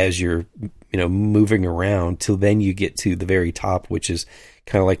city as you're moving around, till then you get to the very top, which is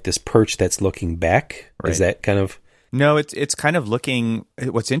kind of like this perch that's looking back. Right. Is that kind of... No, it's kind of looking...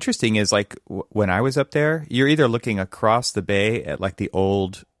 What's interesting is like when I was up there, you're either looking across the bay at like the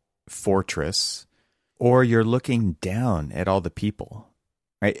old fortress, or you're looking down at all the people,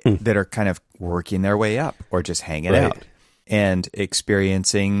 right, that are kind of working their way up or just hanging out and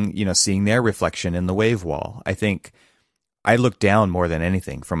experiencing, seeing their reflection in the wave wall. I think I look down more than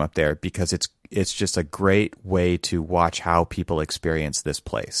anything from up there, because it's just a great way to watch how people experience this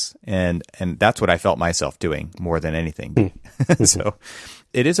place. And that's what I felt myself doing more than anything. So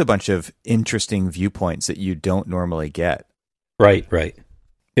it is a bunch of interesting viewpoints that you don't normally get. Right.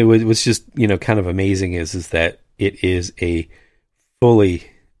 It was just, kind of amazing is that it is a fully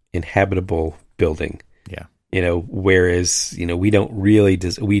inhabitable building. Yeah. Whereas, we don't really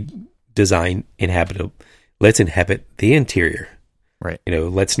we design inhabitable. Let's inhabit the interior. Right.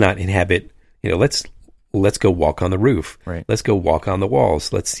 Let's not inhabit, let's go walk on the roof. Right. Let's go walk on the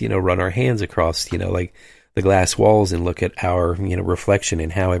walls. Let's, run our hands across, like the glass walls and look at our, reflection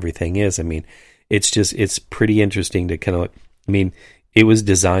and how everything is. I mean, it's pretty interesting to kind of, it was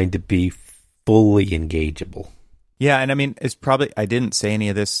designed to be fully engageable. Yeah, and I mean, it's probably, I didn't say any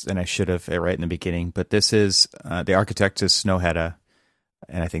of this, and I should have right in the beginning, but this is, the architect is Snøhetta,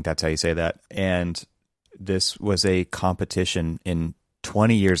 and I think that's how you say that. And this was a competition in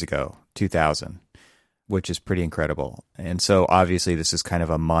 20 years ago, 2000, which is pretty incredible. And so obviously this is kind of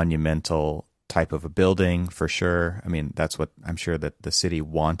a monumental type of a building for sure. I mean, that's what I'm sure that the city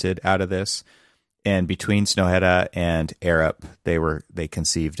wanted out of this. And between Snøhetta and Arup, they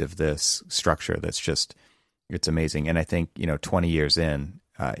conceived of this structure that's just... It's amazing. And I think, 20 years in,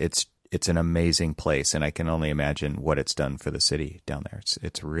 it's an amazing place, and I can only imagine what it's done for the city down there.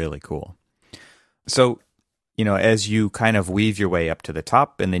 It's really cool. So, as you kind of weave your way up to the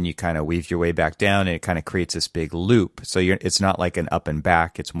top, and then you kind of weave your way back down, and it kind of creates this big loop. So it's not like an up and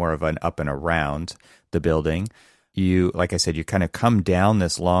back; it's more of an up and around the building. Like I said, you kind of come down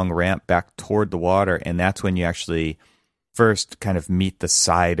this long ramp back toward the water, and that's when you actually first kind of meet the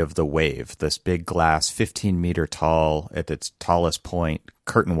side of the wave, this big glass, 15-meter tall, at its tallest point,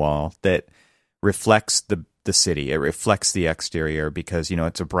 curtain wall that reflects the city. It reflects the exterior because,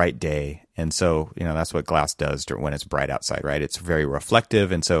 it's a bright day. And so, that's what glass does when it's bright outside, right? It's very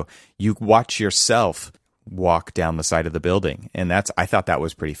reflective. And so you watch yourself walk down the side of the building. And I thought that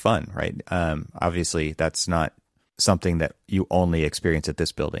was pretty fun, right? Obviously, that's not something that you only experience at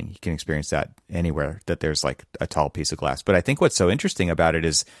this building. You can experience that anywhere that there's like a tall piece of glass. But I think what's so interesting about it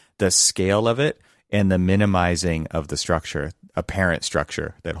is the scale of it and the minimizing of the structure, apparent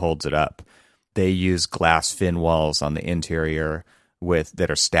structure that holds it up. They use glass fin walls on the interior that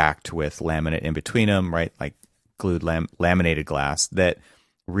are stacked with laminate in between them, right? Like glued laminated glass that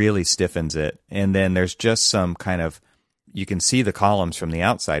really stiffens it. And then there's just some kind of, you can see the columns from the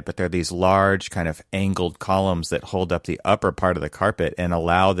outside, but they're these large kind of angled columns that hold up the upper part of the carpet and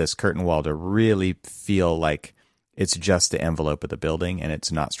allow this curtain wall to really feel like it's just the envelope of the building and it's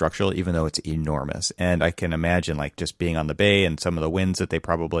not structural, even though it's enormous. And I can imagine like just being on the bay and some of the winds that they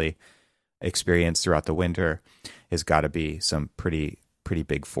probably experience throughout the winter has got to be some pretty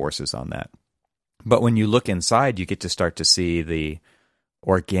big forces on that. But when you look inside, you get to start to see the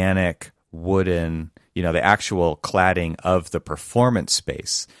organic wooden, the actual cladding of the performance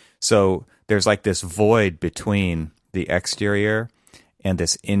space. So there's like this void between the exterior and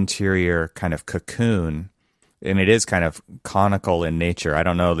this interior kind of cocoon. And it is kind of conical in nature. I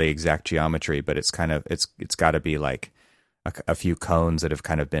don't know the exact geometry, but it's got to be like a few cones that have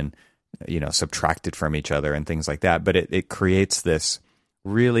kind of been, subtracted from each other and things like that. But it creates this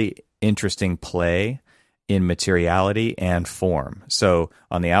really interesting play in materiality and form. So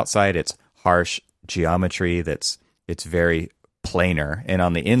on the outside, it's harsh geometry it's very planar, and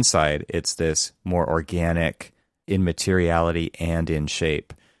on the inside, it's this more organic in materiality and in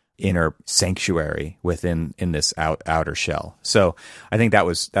shape inner sanctuary in this outer shell. So I think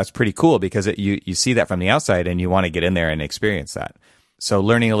that's pretty cool because you see that from the outside and you want to get in there and experience that. So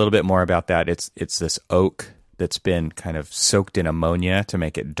learning a little bit more about that, it's this oak that's been kind of soaked in ammonia to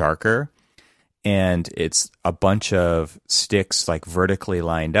make it darker. And it's a bunch of sticks like vertically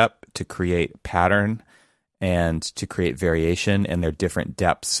lined up to create pattern and to create variation, and they're different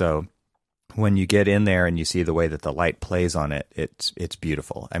depths. So when you get in there and you see the way that the light plays on it, it's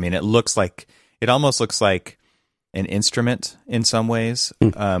beautiful. I mean, it almost looks like an instrument in some ways,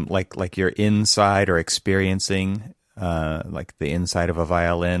 like you're inside or experiencing like the inside of a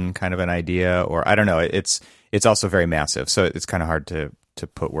violin kind of an idea, or I don't know. It's also very massive, so it's kind of hard to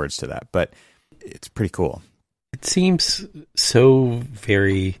put words to that, but it's pretty cool. It seems so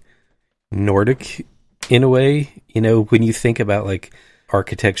very Nordic in a way. When you think about like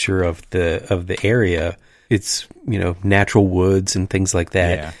architecture of the area, it's natural woods and things like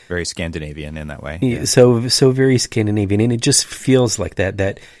that. Yeah, very Scandinavian in that way. Yeah. So very Scandinavian, and it just feels like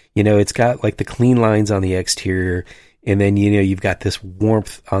that it's got like the clean lines on the exterior, and then you've got this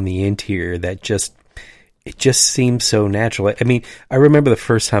warmth on the interior that just seems so natural. I mean, I remember the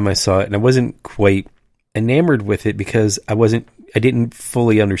first time I saw it, and I wasn't quite enamored with it because I didn't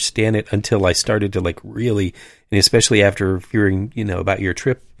fully understand it until I started to like really, and especially after hearing, about your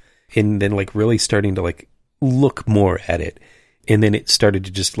trip, and then like really starting to like look more at it. And then it started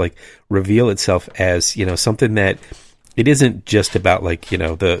to just like reveal itself as, something that it isn't just about like,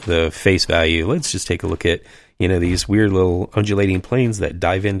 the face value. Let's just take a look at, these weird little undulating planes that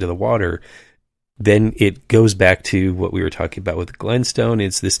dive into the water. Then it goes back to what we were talking about with Glenstone.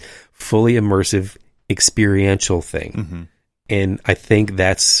 It's this fully immersive experiential thing. Mm-hmm. And I think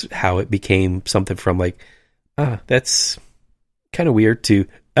that's how it became something from like, that's kind of weird to,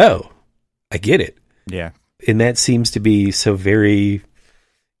 oh, I get it. Yeah. And that seems to be so very,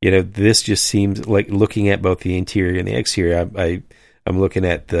 this just seems like looking at both the interior and the exterior. I'm looking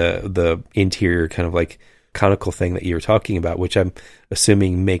at the interior kind of like conical thing that you were talking about, which I'm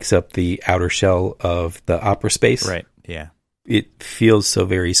assuming makes up the outer shell of the opera space. Right. Yeah. It feels so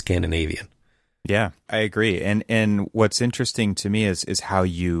very Scandinavian. Yeah, I agree. And what's interesting to me is how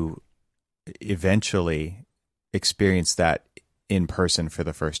you eventually experience that in person for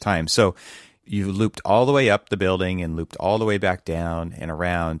the first time. So you looped all the way up the building and looped all the way back down and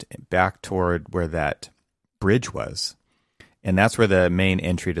around and back toward where that bridge was. And that's where the main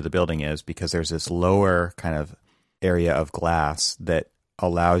entry to the building is, because there's this lower kind of area of glass that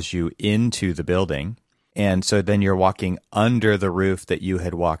allows you into the building. And so then you're walking under the roof that you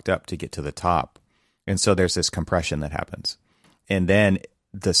had walked up to get to the top. And so there's this compression that happens. And then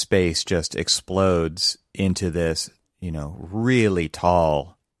the space just explodes into this, really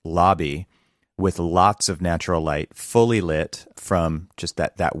tall lobby with lots of natural light, fully lit from just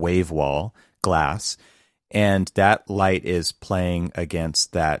that wave wall glass. And that light is playing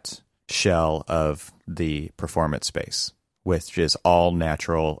against that shell of the performance space, which is all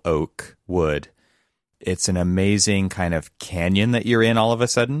natural oak wood. It's an amazing kind of canyon that you're in all of a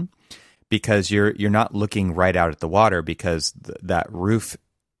sudden, because you're not looking right out at the water, because that roof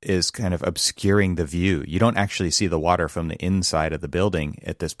is kind of obscuring the view. You don't actually see the water from the inside of the building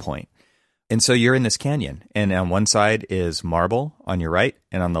at this point. And so you're in this canyon, and on one side is marble on your right,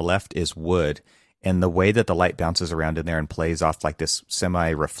 and on the left is wood. And the way that the light bounces around in there and plays off like this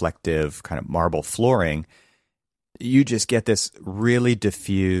semi-reflective kind of marble flooring, you just get this really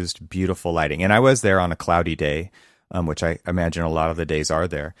diffused, beautiful lighting. And I was there on a cloudy day, which I imagine a lot of the days are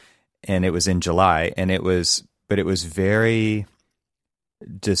there. And it was in July, and it was very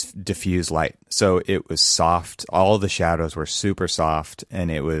just diffused light. So it was soft. All the shadows were super soft, and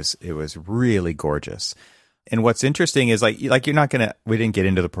it was really gorgeous. And what's interesting is like we didn't get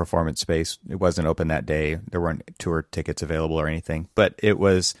into the performance space. It wasn't open that day. There weren't tour tickets available or anything, but it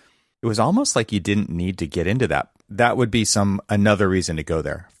was almost like you didn't need to get into that. That would be another reason to go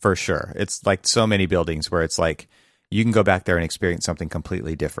there for sure. It's like so many buildings where it's like you can go back there and experience something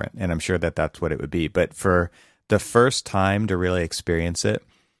completely different. And I'm sure that that's what it would be. But for the first time to really experience it,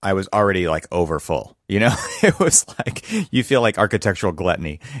 I was already like over full, it was like, you feel like architectural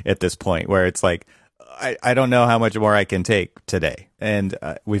gluttony at this point where it's like, I don't know how much more I can take today. And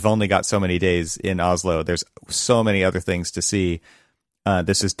we've only got so many days in Oslo. There's so many other things to see.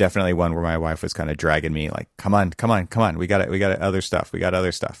 This is definitely one where my wife was kind of dragging me like, come on. We got other stuff.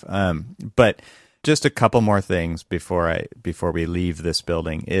 But just a couple more things before we leave this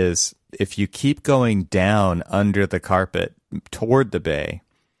building is if you keep going down under the carpet toward the bay,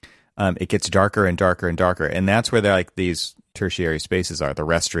 it gets darker and darker and darker. And that's where they're like these tertiary spaces are, the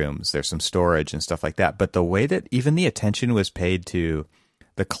restrooms. There's some storage and stuff like that. But the way that even the attention was paid to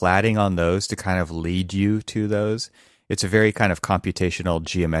the cladding on those to kind of lead you to those, it's a very kind of computational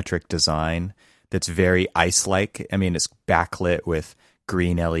geometric design that's very ice-like. I mean, it's backlit with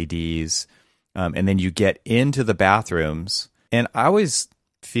green LEDs. And then you get into the bathrooms. And I always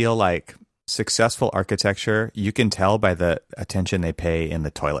feel like successful architecture, you can tell by the attention they pay in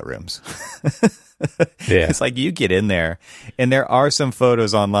the toilet rooms. Yeah. It's like you get in there, and there are some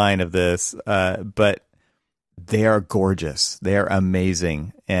photos online of this, but they are gorgeous. They are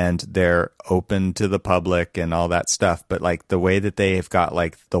amazing, and they're open to the public and all that stuff. But like the way that they have got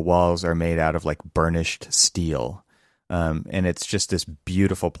like the walls are made out of like burnished steel. And it's just this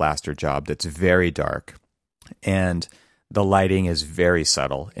beautiful plaster job that's very dark, and the lighting is very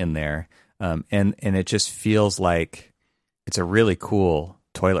subtle in there. And it just feels like it's a really cool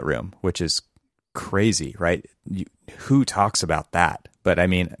toilet room, which is crazy, right? Who talks about that? But I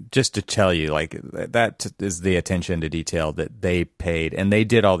mean, just to tell you, like that is the attention to detail that they paid, and they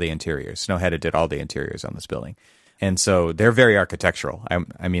did all the interiors. Snøhetta did all the interiors on this building. And so they're very architectural.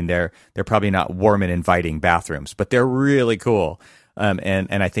 I mean, they're probably not warm and inviting bathrooms, but they're really cool. And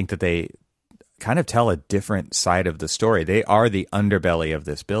I think that they kind of tell a different side of the story. They are the underbelly of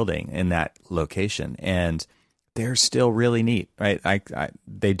this building in that location, and they're still really neat, right?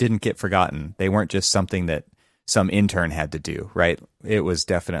 They didn't get forgotten. They weren't just something that some intern had to do, right? It was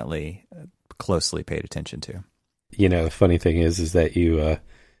definitely closely paid attention to. The funny thing is that you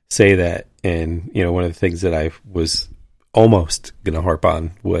say that, and one of the things that I was almost going to harp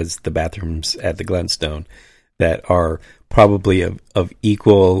on was the bathrooms at the Glenstone that are probably of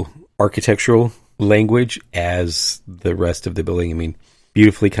equal architectural language as the rest of the building. I mean,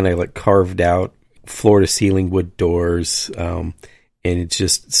 beautifully kind of like carved out floor to ceiling wood doors, and it's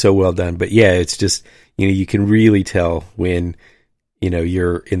just so well done. But yeah, it's just, you can really tell when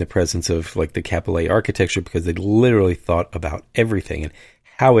you're in the presence of like the Capellet architecture, because they literally thought about everything and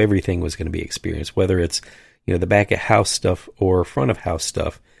how everything was going to be experienced, whether it's the back of house stuff or front of house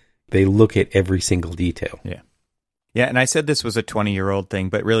stuff. They look at every single detail. Yeah, and I said this was a 20-year-old thing,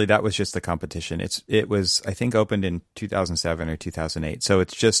 but really that was just the competition. It was, I think, opened in 2007 or 2008, so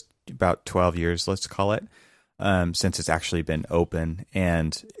it's just about 12 years, let's call it, since it's actually been open,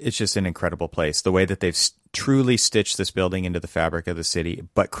 and it's just an incredible place. The way that they've truly stitched this building into the fabric of the city,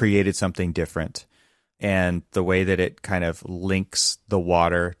 but created something different, and the way that it kind of links the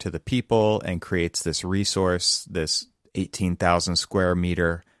water to the people and creates this resource, this 18,000 square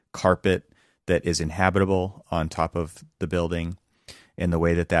meter carpet that is inhabitable on top of the building. and the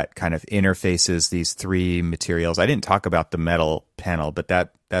way that kind of interfaces these three materials. I didn't talk about the metal panel, but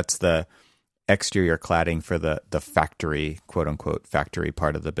that's the exterior cladding for the factory, quote unquote, factory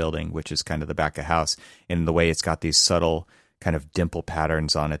part of the building, which is kind of the back of house, and the way it's got these subtle kind of dimple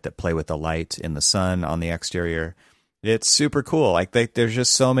patterns on it that play with the light in the sun on the exterior. It's super cool. Like there's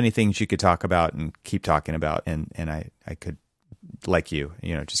just so many things you could talk about and keep talking about, and I could, like you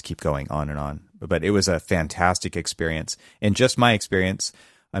know, just keep going on and on. But it was a fantastic experience, and just my experience.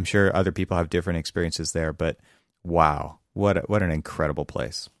 I'm sure other people have different experiences there, but wow, what an incredible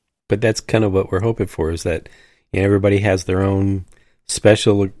place. But that's kind of what we're hoping for, is that, you know, everybody has their own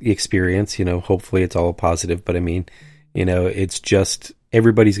special experience. You know, hopefully it's all positive, but I mean, you know, it's just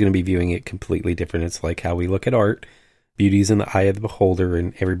everybody's going to be viewing it completely different. It's like how we look at art. Beauty's in the eye of the beholder,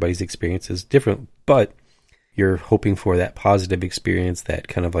 and everybody's experience is different. But you're hoping for that positive experience, that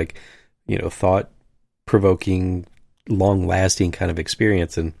kind of like, you know, thought-provoking, long-lasting kind of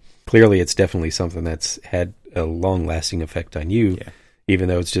experience. And clearly it's definitely something that's had a long-lasting effect on you. Yeah. Even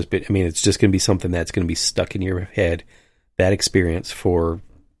though it's just been, I mean, it's just going to be something that's going to be stuck in your head, that experience, for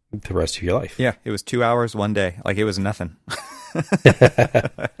the rest of your life. Yeah, it was 2 hours one day. Like, it was nothing.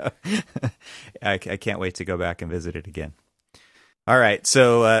 I can't wait to go back and visit it again. All right,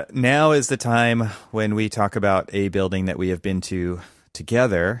 so now is the time when we talk about a building that we have been to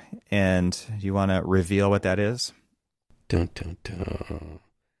together. And you want to reveal what that is? Dun, dun, dun.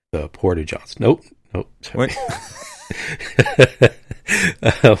 The Porta Johns. Nope. Sorry.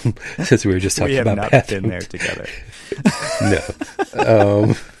 Since we were just talking about not been there together.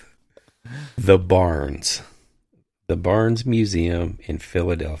 No. The Barnes Museum in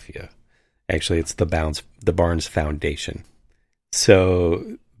Philadelphia. Actually, it's the Barnes Foundation.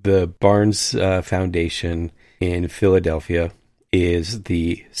 So the Barnes Foundation in Philadelphia is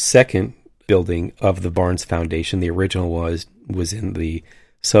the second building of the Barnes Foundation. The original was in the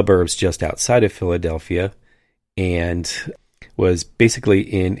suburbs just outside of Philadelphia, and was basically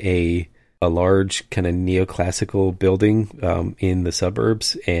in a large kind of neoclassical building in the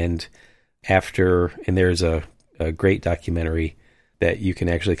suburbs. And there's a great documentary that you can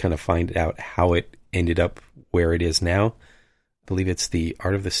actually kind of find out how it ended up where it is now. I believe it's The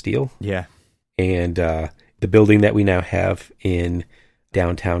Art of the Steal. Yeah. And the building that we now have in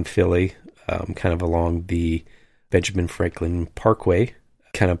downtown Philly, kind of along the Benjamin Franklin Parkway,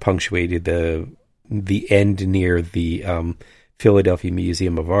 kind of punctuated the end near the Philadelphia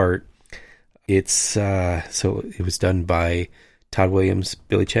Museum of Art. It's so it was done by Todd Williams,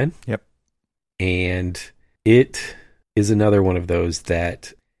 Billy Chen. Yep. And it is another one of those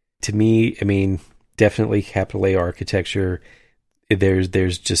that, to me, I mean, definitely capital A architecture.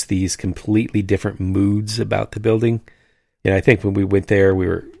 There's just these completely different moods about the building. And I think when we went there, we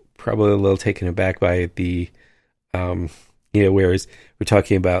were probably a little taken aback by the, whereas we're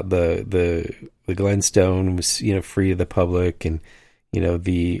talking about the Glenstone was, free to the public, and,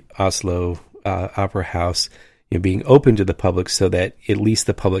 the Oslo Opera House, being open to the public so that at least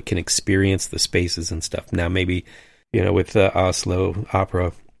the public can experience the spaces and stuff. Now, maybe, with the Oslo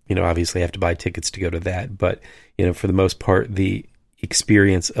Opera, obviously have to buy tickets to go to that. But, for the most part, the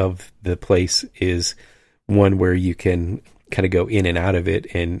experience of the place is one where you can kind of go in and out of it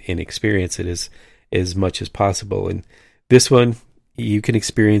and experience it as much as possible. And this one, you can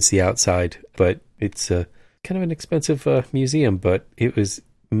experience the outside, but it's kind of an expensive museum, but it was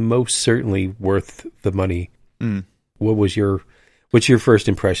most certainly worth the money. Mm. What's your first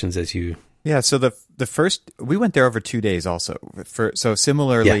impressions as you? Yeah, so the first, we went there over 2 days also. So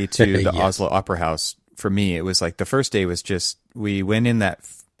similarly to the yes. Oslo Opera House, for me, it was like the first day was just, we went in that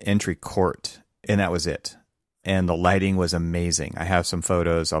entry court and that was it. And the lighting was amazing. I have some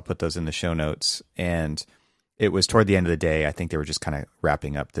photos. I'll put those in the show notes. And it was toward the end of the day. I think they were just kind of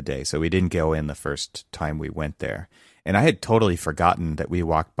wrapping up the day. So we didn't go in the first time we went there. And I had totally forgotten that we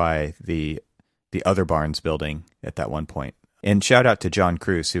walked by the other Barnes building at that one point. And shout out to John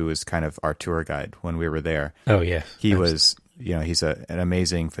Cruz, who was kind of our tour guide when we were there. Oh, yeah. He was, he's an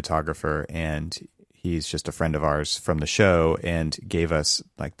amazing photographer, and he's just a friend of ours from the show, and gave us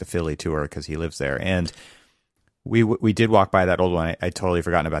like the Philly tour because he lives there. And we did walk by that old one. I totally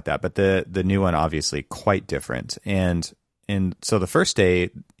forgotten about that. But the new one, obviously quite different. And so the first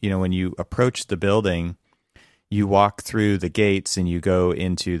day, when you approach the building, you walk through the gates and you go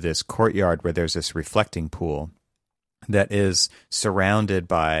into this courtyard where there's this reflecting pool that is surrounded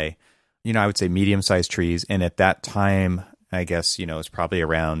by, I would say medium-sized trees. And at that time, I guess, it's probably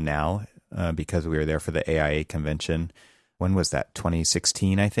around now because we were there for the AIA convention. When was that?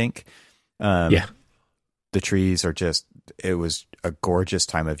 2016, I think. Yeah. The trees are it was a gorgeous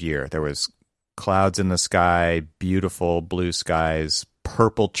time of year. There was clouds in the sky, beautiful blue skies,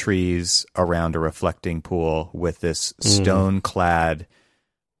 purple trees around a reflecting pool with this stone-clad,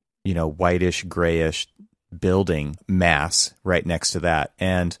 whitish, grayish building mass right next to that.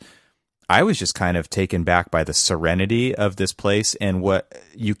 And I was just kind of taken back by the serenity of this place and what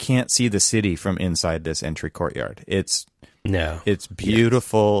you can't see the city from inside this entry courtyard. It's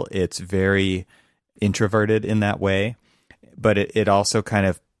beautiful. Yeah. It's very introverted in that way, but it also kind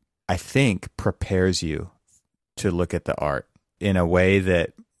of, I think, prepares you to look at the art in a way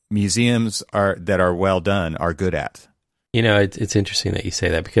that museums that are well done are good at. It's interesting that you say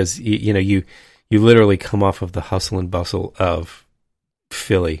that because you literally come off of the hustle and bustle of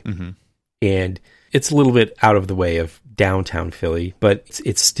Philly, and it's a little bit out of the way of downtown Philly, but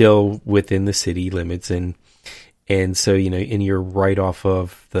it's still within the city limits, and so and you're right off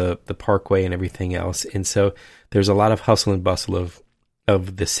of the Parkway and everything else, and so there's a lot of hustle and bustle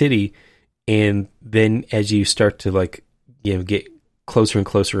of the city, and then as you start to get closer and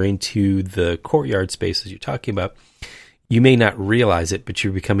closer into the courtyard spaces you're talking about, you may not realize it, but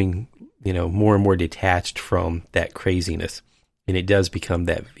you're becoming, more and more detached from that craziness. And it does become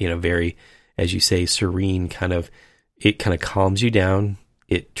that, very, as you say, serene it kind of calms you down.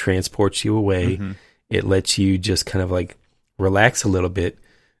 It transports you away. It lets you just kind of relax a little bit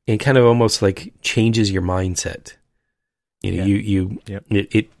and kind of almost changes your mindset.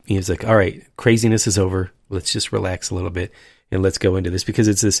 It's like, all right, craziness is over. Let's just relax a little bit and let's go into this, because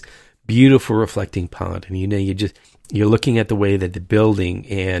it's this beautiful reflecting pond. And you're looking at the way that the building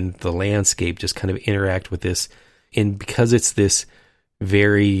and the landscape just kind of interact with this. And because it's this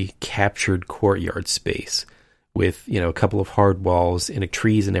very captured courtyard space with, a couple of hard walls and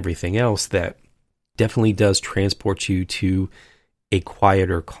trees and everything else, that definitely does transport you to a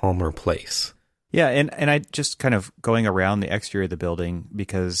quieter, calmer place. Yeah, and I just kind of going around the exterior of the building,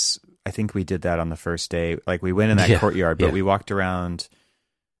 because I think we did that on the first day. We went in that courtyard, but we walked around,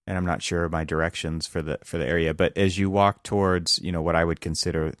 and I'm not sure my directions for the area. But as you walk towards, what I would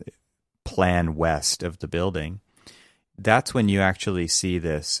consider plan west of the building, that's when you actually see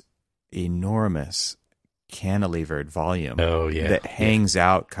this enormous cantilevered volume that hangs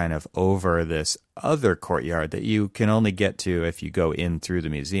out kind of over this other courtyard that you can only get to if you go in through the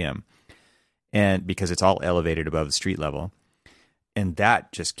museum. And because it's all elevated above the street level. And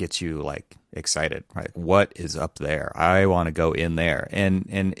that just gets you excited. What is up there? I want to go in there. And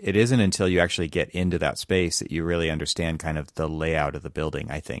it isn't until you actually get into that space that you really understand kind of the layout of the building,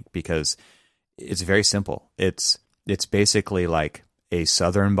 I think, because it's very simple. It's basically like a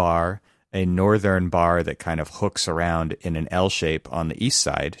southern bar, a northern bar that kind of hooks around in an L shape on the east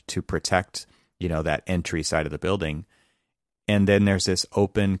side to protect, that entry side of the building. And then there's this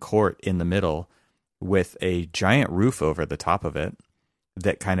open court in the middle with a giant roof over the top of it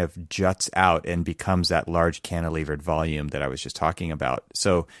that kind of juts out and becomes that large cantilevered volume that I was just talking about.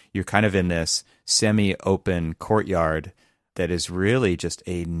 So you're kind of in this semi-open courtyard that is really just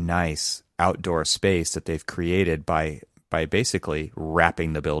a nice outdoor space that they've created by basically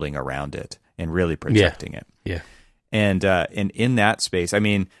wrapping the building around it and really protecting it. Yeah. And in that space, I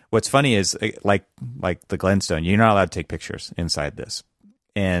mean, what's funny is like the Glenstone, you're not allowed to take pictures inside this.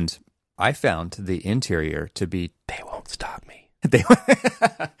 And I found the interior to be, they won't stop me.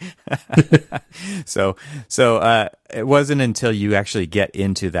 So it wasn't until you actually get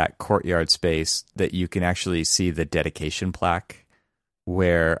into that courtyard space that you can actually see the dedication plaque,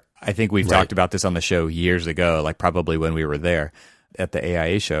 where I think we've talked about this on the show years ago, probably when we were there at the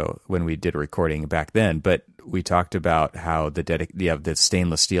AIA show when we did a recording back then. But we talked about how you have the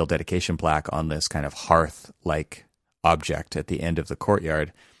stainless steel dedication plaque on this kind of hearth-like object at the end of the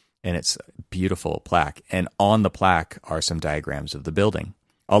courtyard. And it's a beautiful plaque. And on the plaque are some diagrams of the building,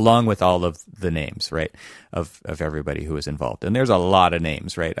 along with all of the names, right, of everybody who was involved. And there's a lot of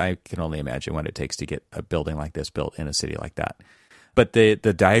names, right? I can only imagine what it takes to get a building like this built in a city like that. But the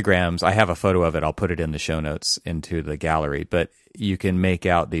diagrams, I have a photo of it. I'll put it in the show notes into the gallery. But you can make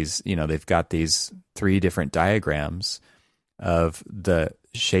out these, they've got these 3 different diagrams of the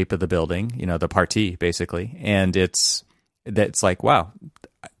shape of the building, the partie, basically. And it's like, wow,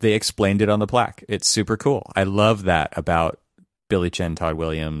 they explained it on the plaque. It's super cool. I love that about Billy Chen, Todd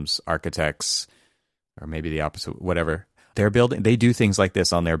Williams, architects, or maybe the opposite, whatever. Their building, they do things like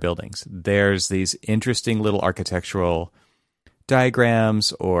this on their buildings. There's these interesting little architectural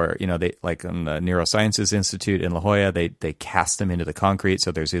diagrams, or they, like on the Neurosciences Institute in La Jolla, they cast them into the concrete.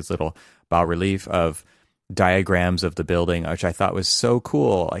 So there's these little bas relief of diagrams of the building, which I thought was so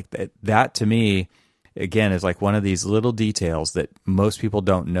cool. Like that to me, again, is like one of these little details that most people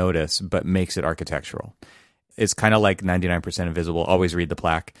don't notice, but makes it architectural. It's kind of like 99% Invisible. Always read the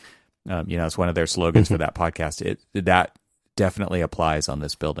plaque. It's one of their slogans for that podcast. That definitely applies on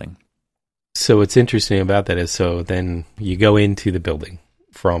this building. So what's interesting about that is, so then you go into the building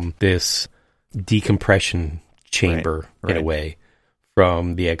from this decompression chamber in a way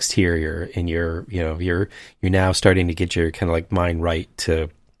from the exterior, and you're now starting to get your kind of like mind right to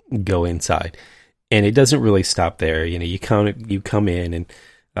go inside. And it doesn't really stop there. You come in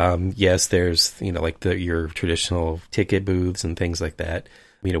and yes, there's like your traditional ticket booths and things like that.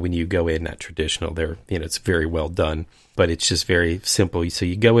 When you go in, not traditional, they're it's very well done, but it's just very simple. So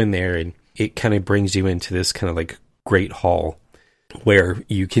you go in there and it kind of brings you into this kind of like great hall where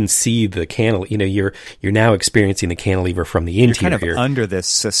you can see the cantilever. You're now experiencing the cantilever from the interior. You're kind of under this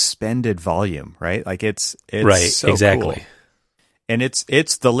suspended volume, right? Like it's right, so exactly. Cool. And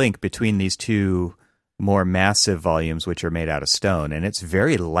it's the link between these two more massive volumes, which are made out of stone, and it's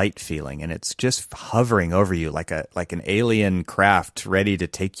very light feeling, and it's just hovering over you like an alien craft ready to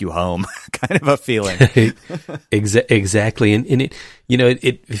take you home, kind of a feeling. Exactly, and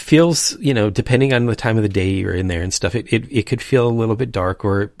it feels depending on the time of the day you're in there and stuff, it could feel a little bit dark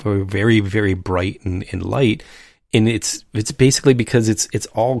or very very bright and light, and it's basically because it's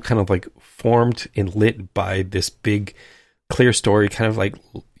all kind of like formed and lit by this big clear story kind of like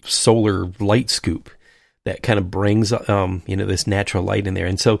solar light scoop that kind of brings, this natural light in there.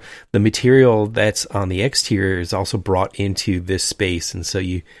 And so the material that's on the exterior is also brought into this space. And so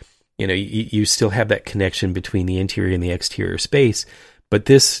you still have that connection between the interior and the exterior space, but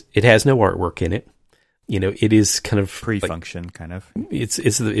it has no artwork in it. It is kind of pre-function kind of.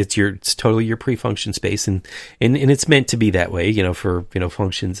 It's totally your pre-function space. And it's meant to be that way, for,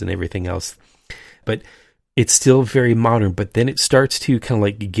 functions and everything else. But it's still very modern, but then it starts to kind of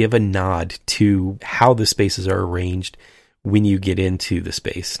like give a nod to how the spaces are arranged when you get into the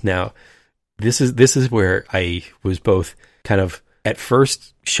space. Now, this is where I was both kind of at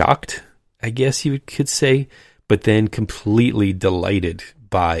first shocked, I guess you could say, but then completely delighted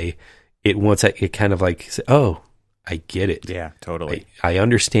by it once it kind of like, oh, I get it. Yeah, totally. I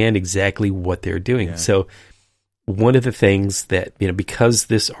understand exactly what they're doing. Yeah. So one of the things that, because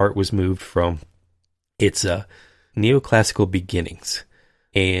this art was moved from it's neoclassical beginnings,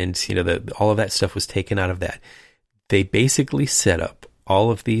 and all of that stuff was taken out of that. They basically set up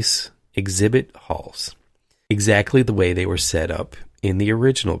all of these exhibit halls exactly the way they were set up in the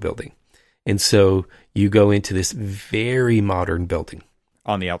original building, and so you go into this very modern building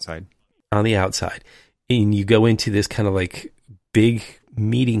on the outside, and you go into this kind of like big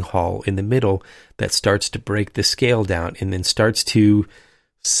meeting hall in the middle that starts to break the scale down, and then starts to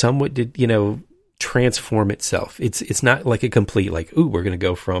somewhat transform itself. It's not like a complete like, ooh, we're going to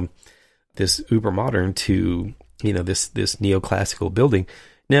go from this uber modern to this neoclassical building.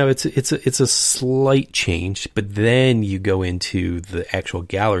 No, it's a slight change, but then you go into the actual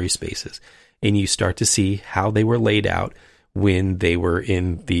gallery spaces and you start to see how they were laid out when they were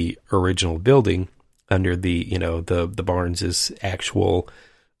in the original building under the the Barnes's actual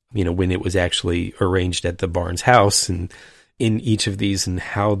when it was actually arranged at the Barnes house, and in each of these, and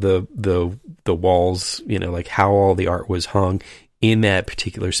how the walls, like how all the art was hung in that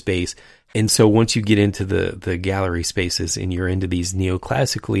particular space. And so once you get into the gallery spaces and you're into these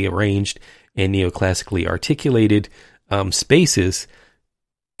neoclassically arranged and neoclassically articulated spaces,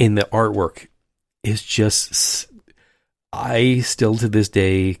 in the artwork is just, I still to this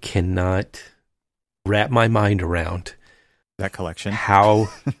day cannot wrap my mind around that collection. How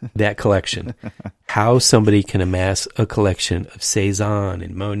somebody can amass a collection of Cezanne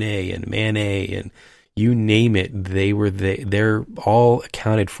and Monet and Manet and you name it, they're all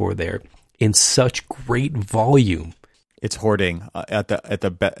accounted for there in such great volume. It's hoarding at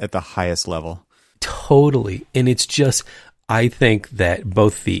the highest level. Totally. And it's just, I think that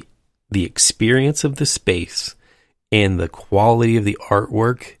both the experience of the space and the quality of the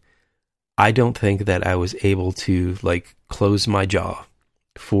artwork, I don't think that I was able to like close my jaw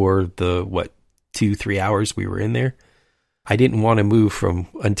for the 2-3 hours we were in there. I didn't want to move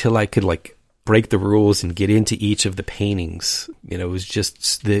until I could like break the rules and get into each of the paintings. It was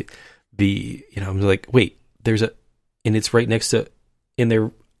just the I'm like, wait, and it's right next to, and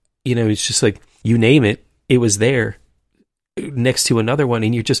there, it's just like, you name it, it was there next to another one,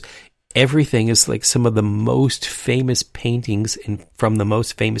 and you're just, everything is like some of the most famous paintings from the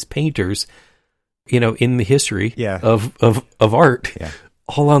most famous painters, in the history of art,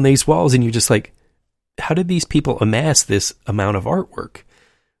 all on these walls. And you're just like, how did these people amass this amount of artwork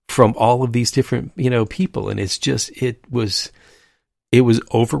from all of these different, people? And it's just, it was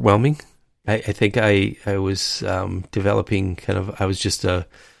overwhelming. I think I was developing I was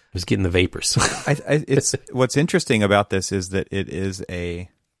getting the vapors. It's what's interesting about this is that it is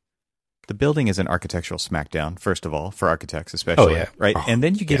the building is an architectural smackdown, first of all, for architects especially. Oh, yeah. Right? Oh, and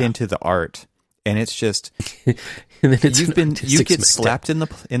then you get yeah. into the art, and it's just And then it's you get smackdown. slapped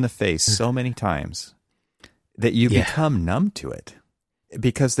in the face so many times that you Yeah. become numb to it.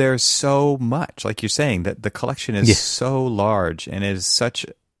 Because there's so much, like you're saying, that the collection is Yeah. so large, and it is such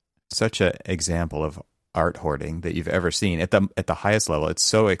a example of art hoarding that you've ever seen at the highest level. It's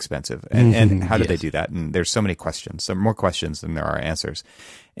so expensive, and how do they Yes. do that? And there's so many questions, some more questions than there are answers,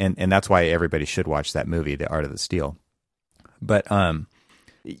 and that's why everybody should watch that movie, The Art of the Steal. But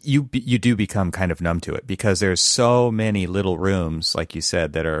you do become kind of numb to it because there's so many little rooms, like you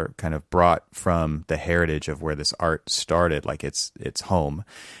said, that are kind of brought from the heritage of where this art started, like its home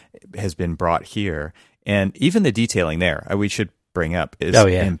has been brought here, and even the detailing there, we should bring up, is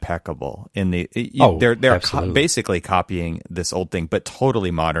impeccable. In the they're basically copying this old thing, but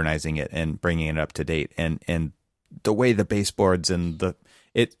totally modernizing it and bringing it up to date, and the way the baseboards and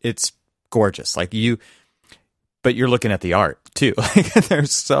it's gorgeous. But you're looking at the art too. Like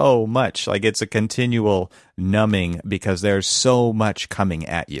there's so much. Like it's a continual numbing because there's so much coming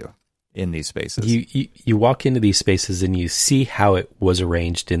at you in these spaces. You walk into these spaces and you see how it was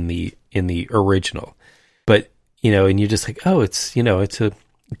arranged in the original, but and you're just like, oh, it's a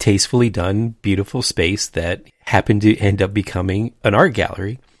tastefully done, beautiful space that happened to end up becoming an art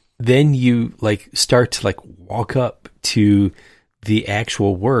gallery. Then you start to walk up to the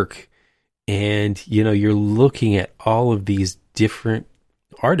actual work. And, you're looking at all of these different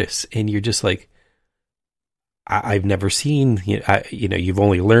artists and you're just like, I've never seen, you've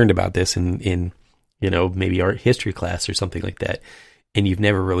only learned about this in maybe art history class or something like that. And you've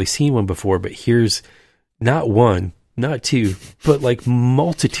never really seen one before, but here's not one, not two, but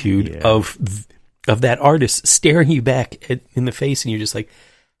multitude of that artist staring you back in the face. And you're just like,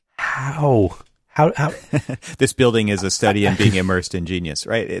 how? This building is a study in being immersed in genius,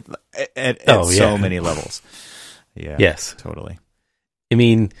 right? At so many levels. Yeah. Yes. Totally. I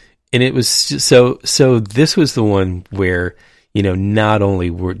mean, and it was just so this was the one where, not only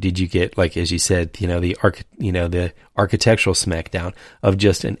did you get, as you said, the architectural smackdown of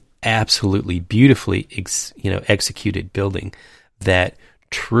just an absolutely beautifully, executed building that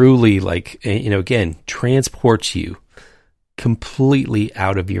truly again, transports you completely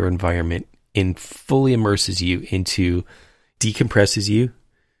out of your environment and fully immerses you into, decompresses you.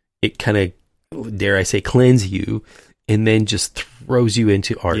 It kind of, dare I say, cleanse you, and then just throws you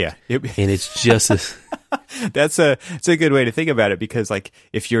into art. Yeah. And it's just it's a good way to think about it, because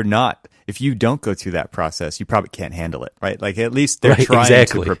if you don't go through that process, you probably can't handle it, right? At least they're trying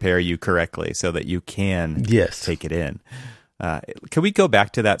to prepare you correctly so that you can take it in. Can we go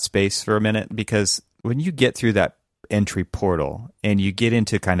back to that space for a minute? Because when you get through that entry portal and you get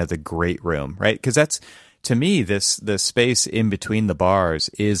into kind of the great room, right? Because that's, to me, the space in between the bars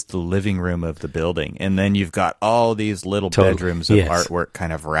is the living room of the building. And then you've got all these little bedrooms of artwork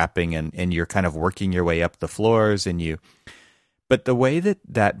kind of wrapping, and you're kind of working your way up the floors, but the way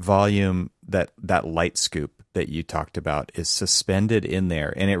that volume, that light scoop that you talked about is suspended in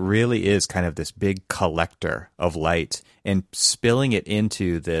there, and it really is kind of this big collector of light and spilling it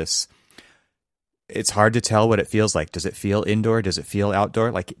into this. It's hard to tell what it feels like. Does it feel indoor? Does it feel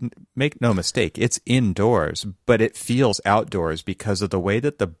outdoor? Make no mistake, it's indoors, but it feels outdoors because of the way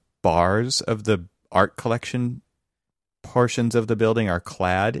that the bars of the art collection portions of the building are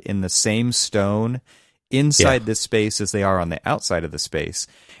clad in the same stone inside this space as they are on the outside of the space.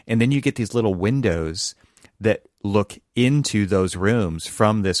 And then you get these little windows that look into those rooms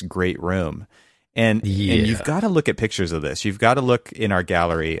from this great room. And you've got to look at pictures of this. You've got to look in our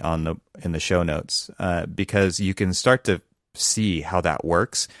gallery in the show notes, because you can start to see how that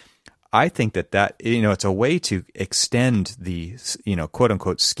works. I think that it's a way to extend the quote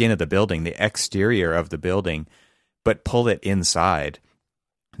unquote skin of the building, the exterior of the building, but pull it inside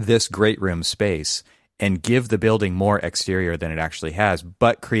this great room space and give the building more exterior than it actually has,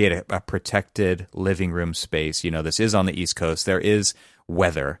 but create a protected living room space. This is on the East Coast. There is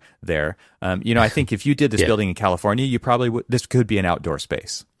weather there. I think if you did this building in California, you probably this could be an outdoor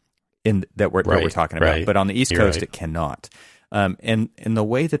space that we're talking about. Right. But on the East Coast, it cannot. And the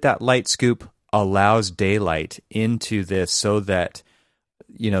way that light scoop allows daylight into this, so that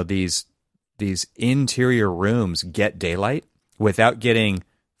these interior rooms get daylight without getting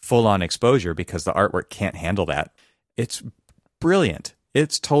full-on exposure, because the artwork can't handle that. It's brilliant.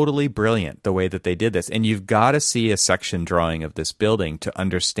 It's totally brilliant the way that they did this. And you've got to see a section drawing of this building to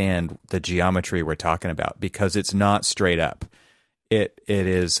understand the geometry we're talking about, because it's not straight up. It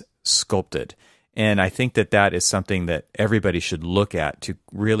is sculpted. And I think that that is something that everybody should look at to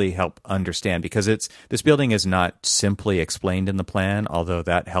really help understand, because this building is not simply explained in the plan, although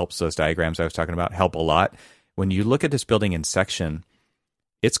that helps. Those diagrams I was talking about help a lot. When you look at this building in section,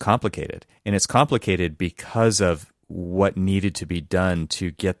 it's complicated. And it's complicated because of what needed to be done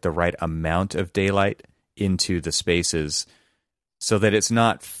to get the right amount of daylight into the spaces so that it's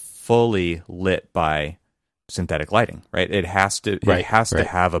not fully lit by synthetic lighting, right? It has to to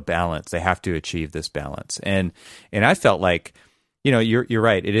have a balance. They have to achieve this balance. And I felt like, you're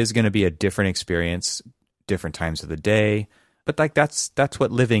right. It is going to be a different experience, different times of the day. But like that's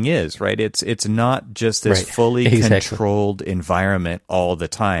what living is, right? It's not just this fully controlled environment all the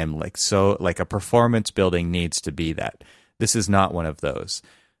time. Like a performance building needs to be that. This is not one of those.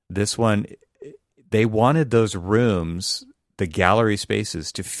 This one, they wanted those rooms, the gallery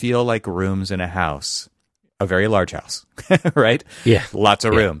spaces, to feel like rooms in a house. A very large house, right? Yeah. Lots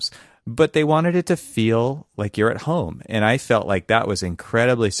of rooms. But they wanted it to feel like you're at home. And I felt like that was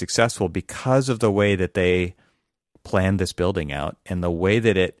incredibly successful because of the way that they planned this building out and the way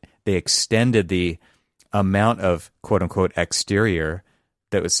that they extended the amount of quote unquote exterior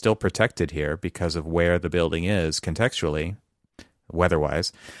that was still protected here because of where the building is contextually,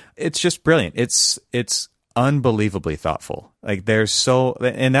 weather-wise. It's just brilliant. It's unbelievably thoughtful. Like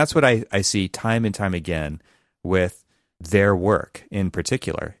and that's what I see time and time again with their work in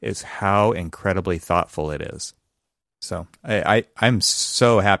particular, is how incredibly thoughtful it is. So I'm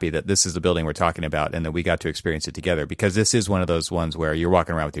so happy that this is the building we're talking about and that we got to experience it together, because this is one of those ones where you're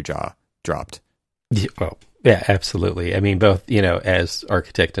walking around with your jaw dropped. Yeah, well, yeah, absolutely. I mean, both, as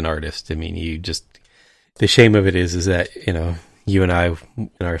architect and artist, I mean, the shame of it is that, you and I,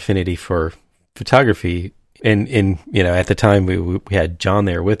 in our affinity for photography, and at the time we had John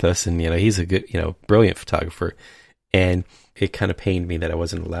there with us, and he's a good, brilliant photographer, and it kind of pained me that I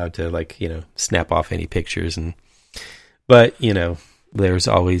wasn't allowed to snap off any pictures, but there's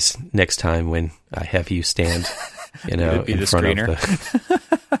always next time when I have you stand in front of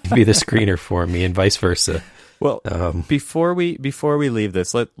be the screener for me, and vice versa. Well, before we leave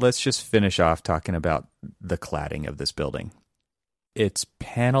this, let's just finish off talking about the cladding of this building. It's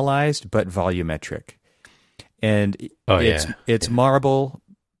panelized but volumetric. And it's marble.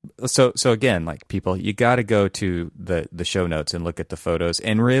 So again, like, people, you got to go to the show notes and look at the photos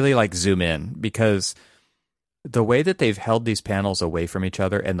and really zoom in, because the way that they've held these panels away from each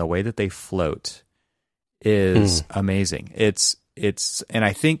other and the way that they float is amazing. It's and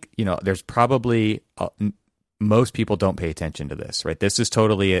I think, there's probably most people don't pay attention to this, right? This is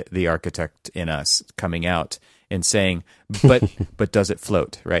totally the architect in us coming out and saying, but does it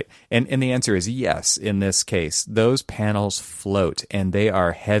float, right? And the answer is yes. In this case, those panels float, and they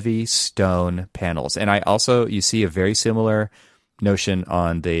are heavy stone panels. And you see a very similar notion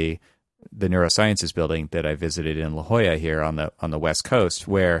on the neurosciences building that I visited in La Jolla here on the West Coast,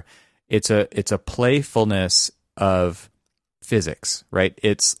 where it's a playfulness of physics, right?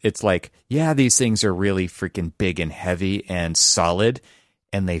 It's like, yeah, these things are really freaking big and heavy and solid,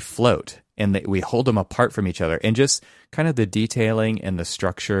 and they float. And we hold them apart from each other, and just kind of the detailing and the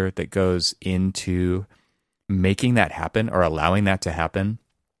structure that goes into making that happen, or allowing that to happen,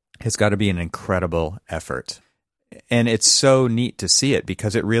 has got to be an incredible effort. And it's so neat to see it,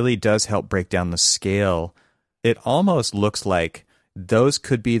 because it really does help break down the scale. It almost looks like those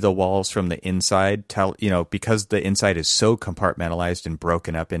could be the walls from the inside, because the inside is so compartmentalized and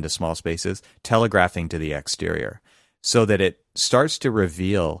broken up into small spaces, telegraphing to the exterior, so that it starts to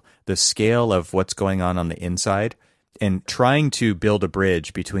reveal the scale of what's going on the inside, and trying to build a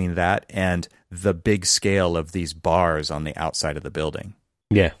bridge between that and the big scale of these bars on the outside of the building.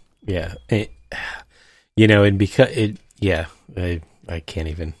 Yeah. And because I can't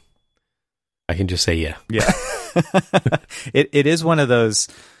even, I can just say, yeah. It is one of those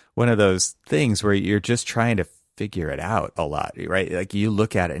things where you're just trying to figure it out a lot, right? Like, you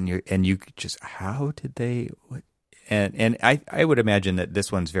look at it and you just, how did they, what? And I would imagine that this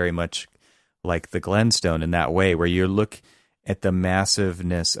one's very much like the Glenstone in that way, where you look at the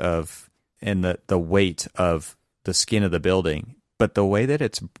massiveness of and the weight of the skin of the building, but the way that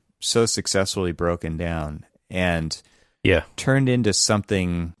it's so successfully broken down and turned into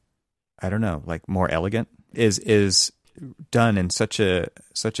something, I don't know, like more elegant, is done in such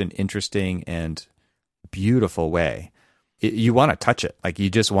an interesting and beautiful way. You want to touch it, like, you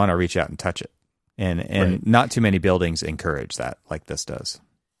just want to reach out and touch it. And not too many buildings encourage that like this does.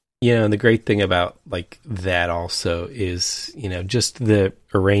 And the great thing about that also is, just the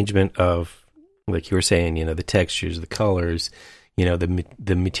arrangement of, like you were saying, the textures, the colors,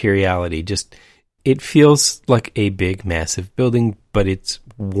 the materiality, just it feels like a big, massive building, but it's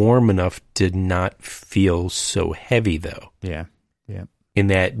warm enough to not feel so heavy, though. Yeah. In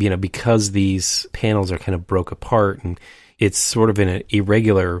that, because these panels are kind of broke apart, and it's sort of in an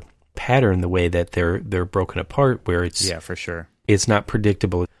irregular pattern the way that they're broken apart, where it's for sure. It's not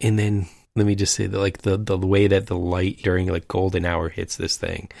predictable. And then let me just say that, like, the way that the light during like golden hour hits this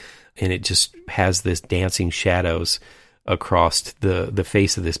thing, and it just has this dancing shadows across the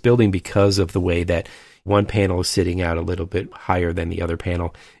face of this building because of the way that one panel is sitting out a little bit higher than the other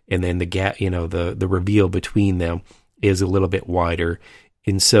panel, and then the gap, the reveal between them is a little bit wider.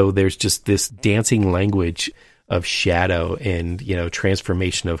 And so there's just this dancing language of shadow and,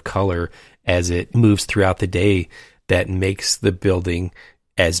 transformation of color as it moves throughout the day that makes the building,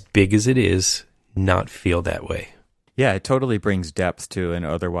 as big as it is, not feel that way. Yeah, it totally brings depth to an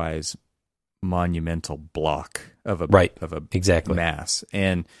otherwise monumental block of a exactly. mass.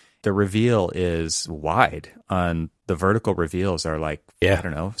 And the reveal is wide. On the vertical reveals are like, I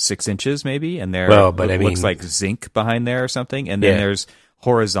don't know, 6 inches maybe, and looks like zinc behind there or something. And then there's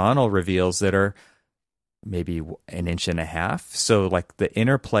horizontal reveals that are maybe 1.5 inches. So like the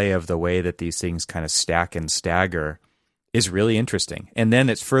interplay of the way that these things kind of stack and stagger is really interesting. And then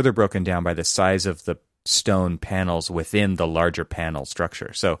it's further broken down by the size of the stone panels within the larger panel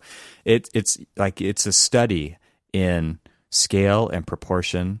structure. So it's a study in scale and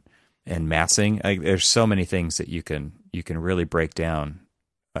proportion and massing. There's so many things that you can really break down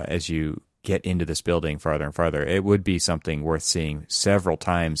as you get into this building farther and farther. It would be something worth seeing several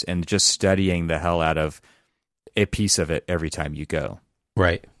times and just studying the hell out of a piece of it every time you go.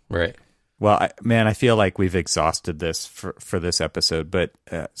 Right. Well, I feel like we've exhausted this for this episode, but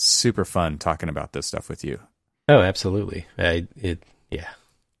super fun talking about this stuff with you. Oh, absolutely. This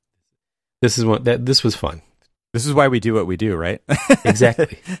was fun. This is why we do what we do, right?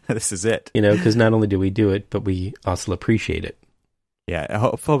 Exactly. This is it. Because not only do we do it, but we also appreciate it. Yeah,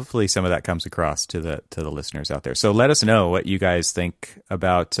 hopefully some of that comes across to the listeners out there. So let us know what you guys think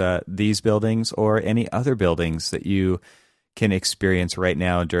about these buildings or any other buildings that you can experience right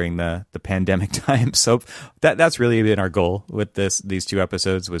now during the pandemic time. So that's really been our goal with these 2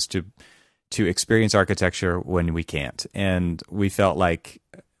 episodes, was to experience architecture when we can't. And we felt like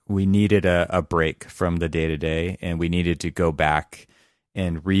we needed a break from the day-to-day, and we needed to go back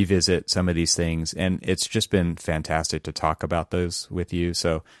and revisit some of these things. And it's just been fantastic to talk about those with you.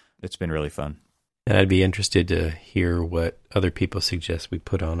 So it's been really fun. And I'd be interested to hear what other people suggest we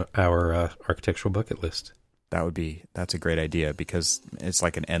put on our architectural bucket list. That's a great idea, because it's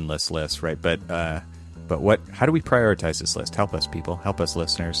like an endless list, right? But how do we prioritize this list? Help us, people. Help us,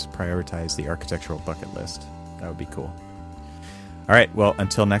 listeners, prioritize the architectural bucket list. That would be cool. All right. Well,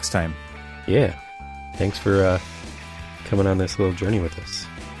 until next time. Yeah. Thanks for coming on this little journey with us.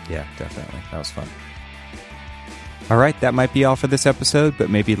 Yeah, definitely. That was fun. All right. That might be all for this episode, but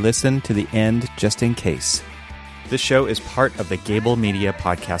maybe listen to the end just in case. This show is part of the Gable Media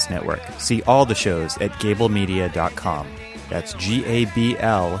Podcast Network. See all the shows at gablemedia.com. That's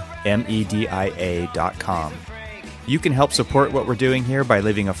GABLMEDIA.com. You can help support what we're doing here by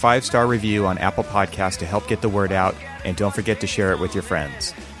leaving a 5-star review on Apple Podcasts to help get the word out, and don't forget to share it with your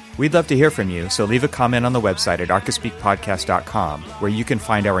friends. We'd love to hear from you, so leave a comment on the website at archispeakpodcast.com, where you can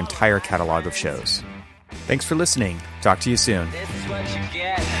find our entire catalog of shows. Thanks for listening. Talk to you soon. This is what you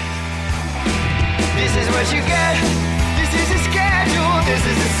get. This is what you get. This is a schedule. This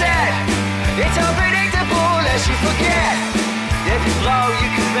is a set. It's unpredictable as you forget. If you blow, you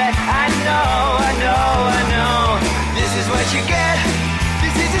can bet. I know. This is what you get.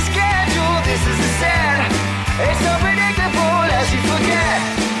 This is a schedule. This is a set. It's unpredictable as you forget.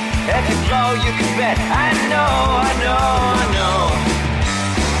 If you blow, you can bet. I know.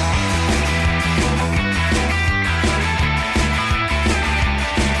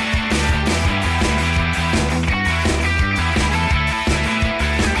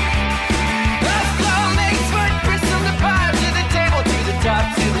 Top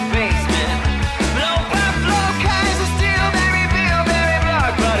to the basement. Blow by blow, kinds of steel. They reveal very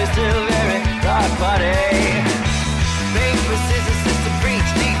dark, but it's still very dark body. Paper, scissors, sister, preach.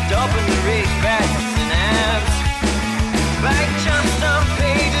 Deep up in the rig, backs and abs. Back jumps on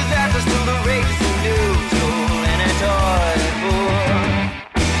pages after still the race. A new tool and a toy pool.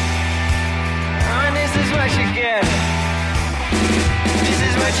 And this is what you get. This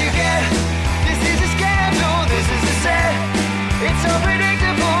is what you get. This is a schedule. This is a set. It's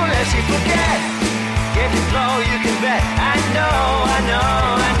unpredictable as you forget. If you blow, you can bet. I know.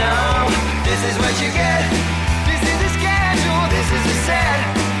 This is what you get. This is the schedule. This is the set.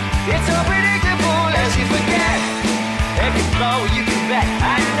 It's unpredictable as you forget. If you blow, you can bet.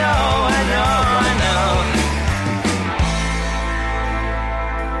 I know.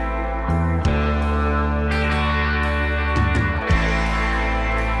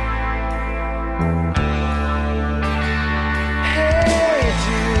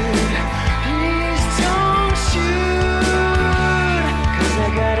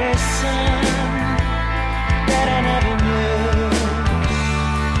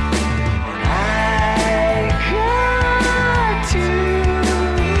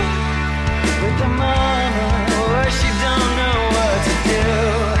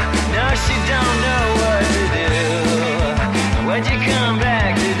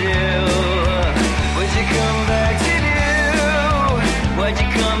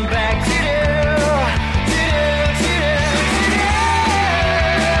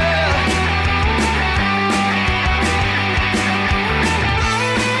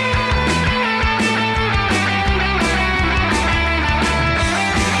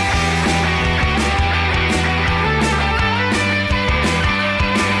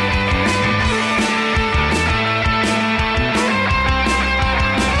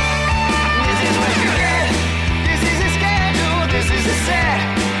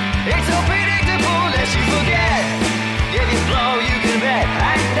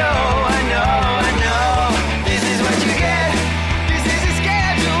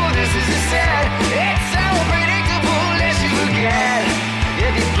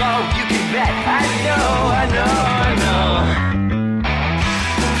 You bet I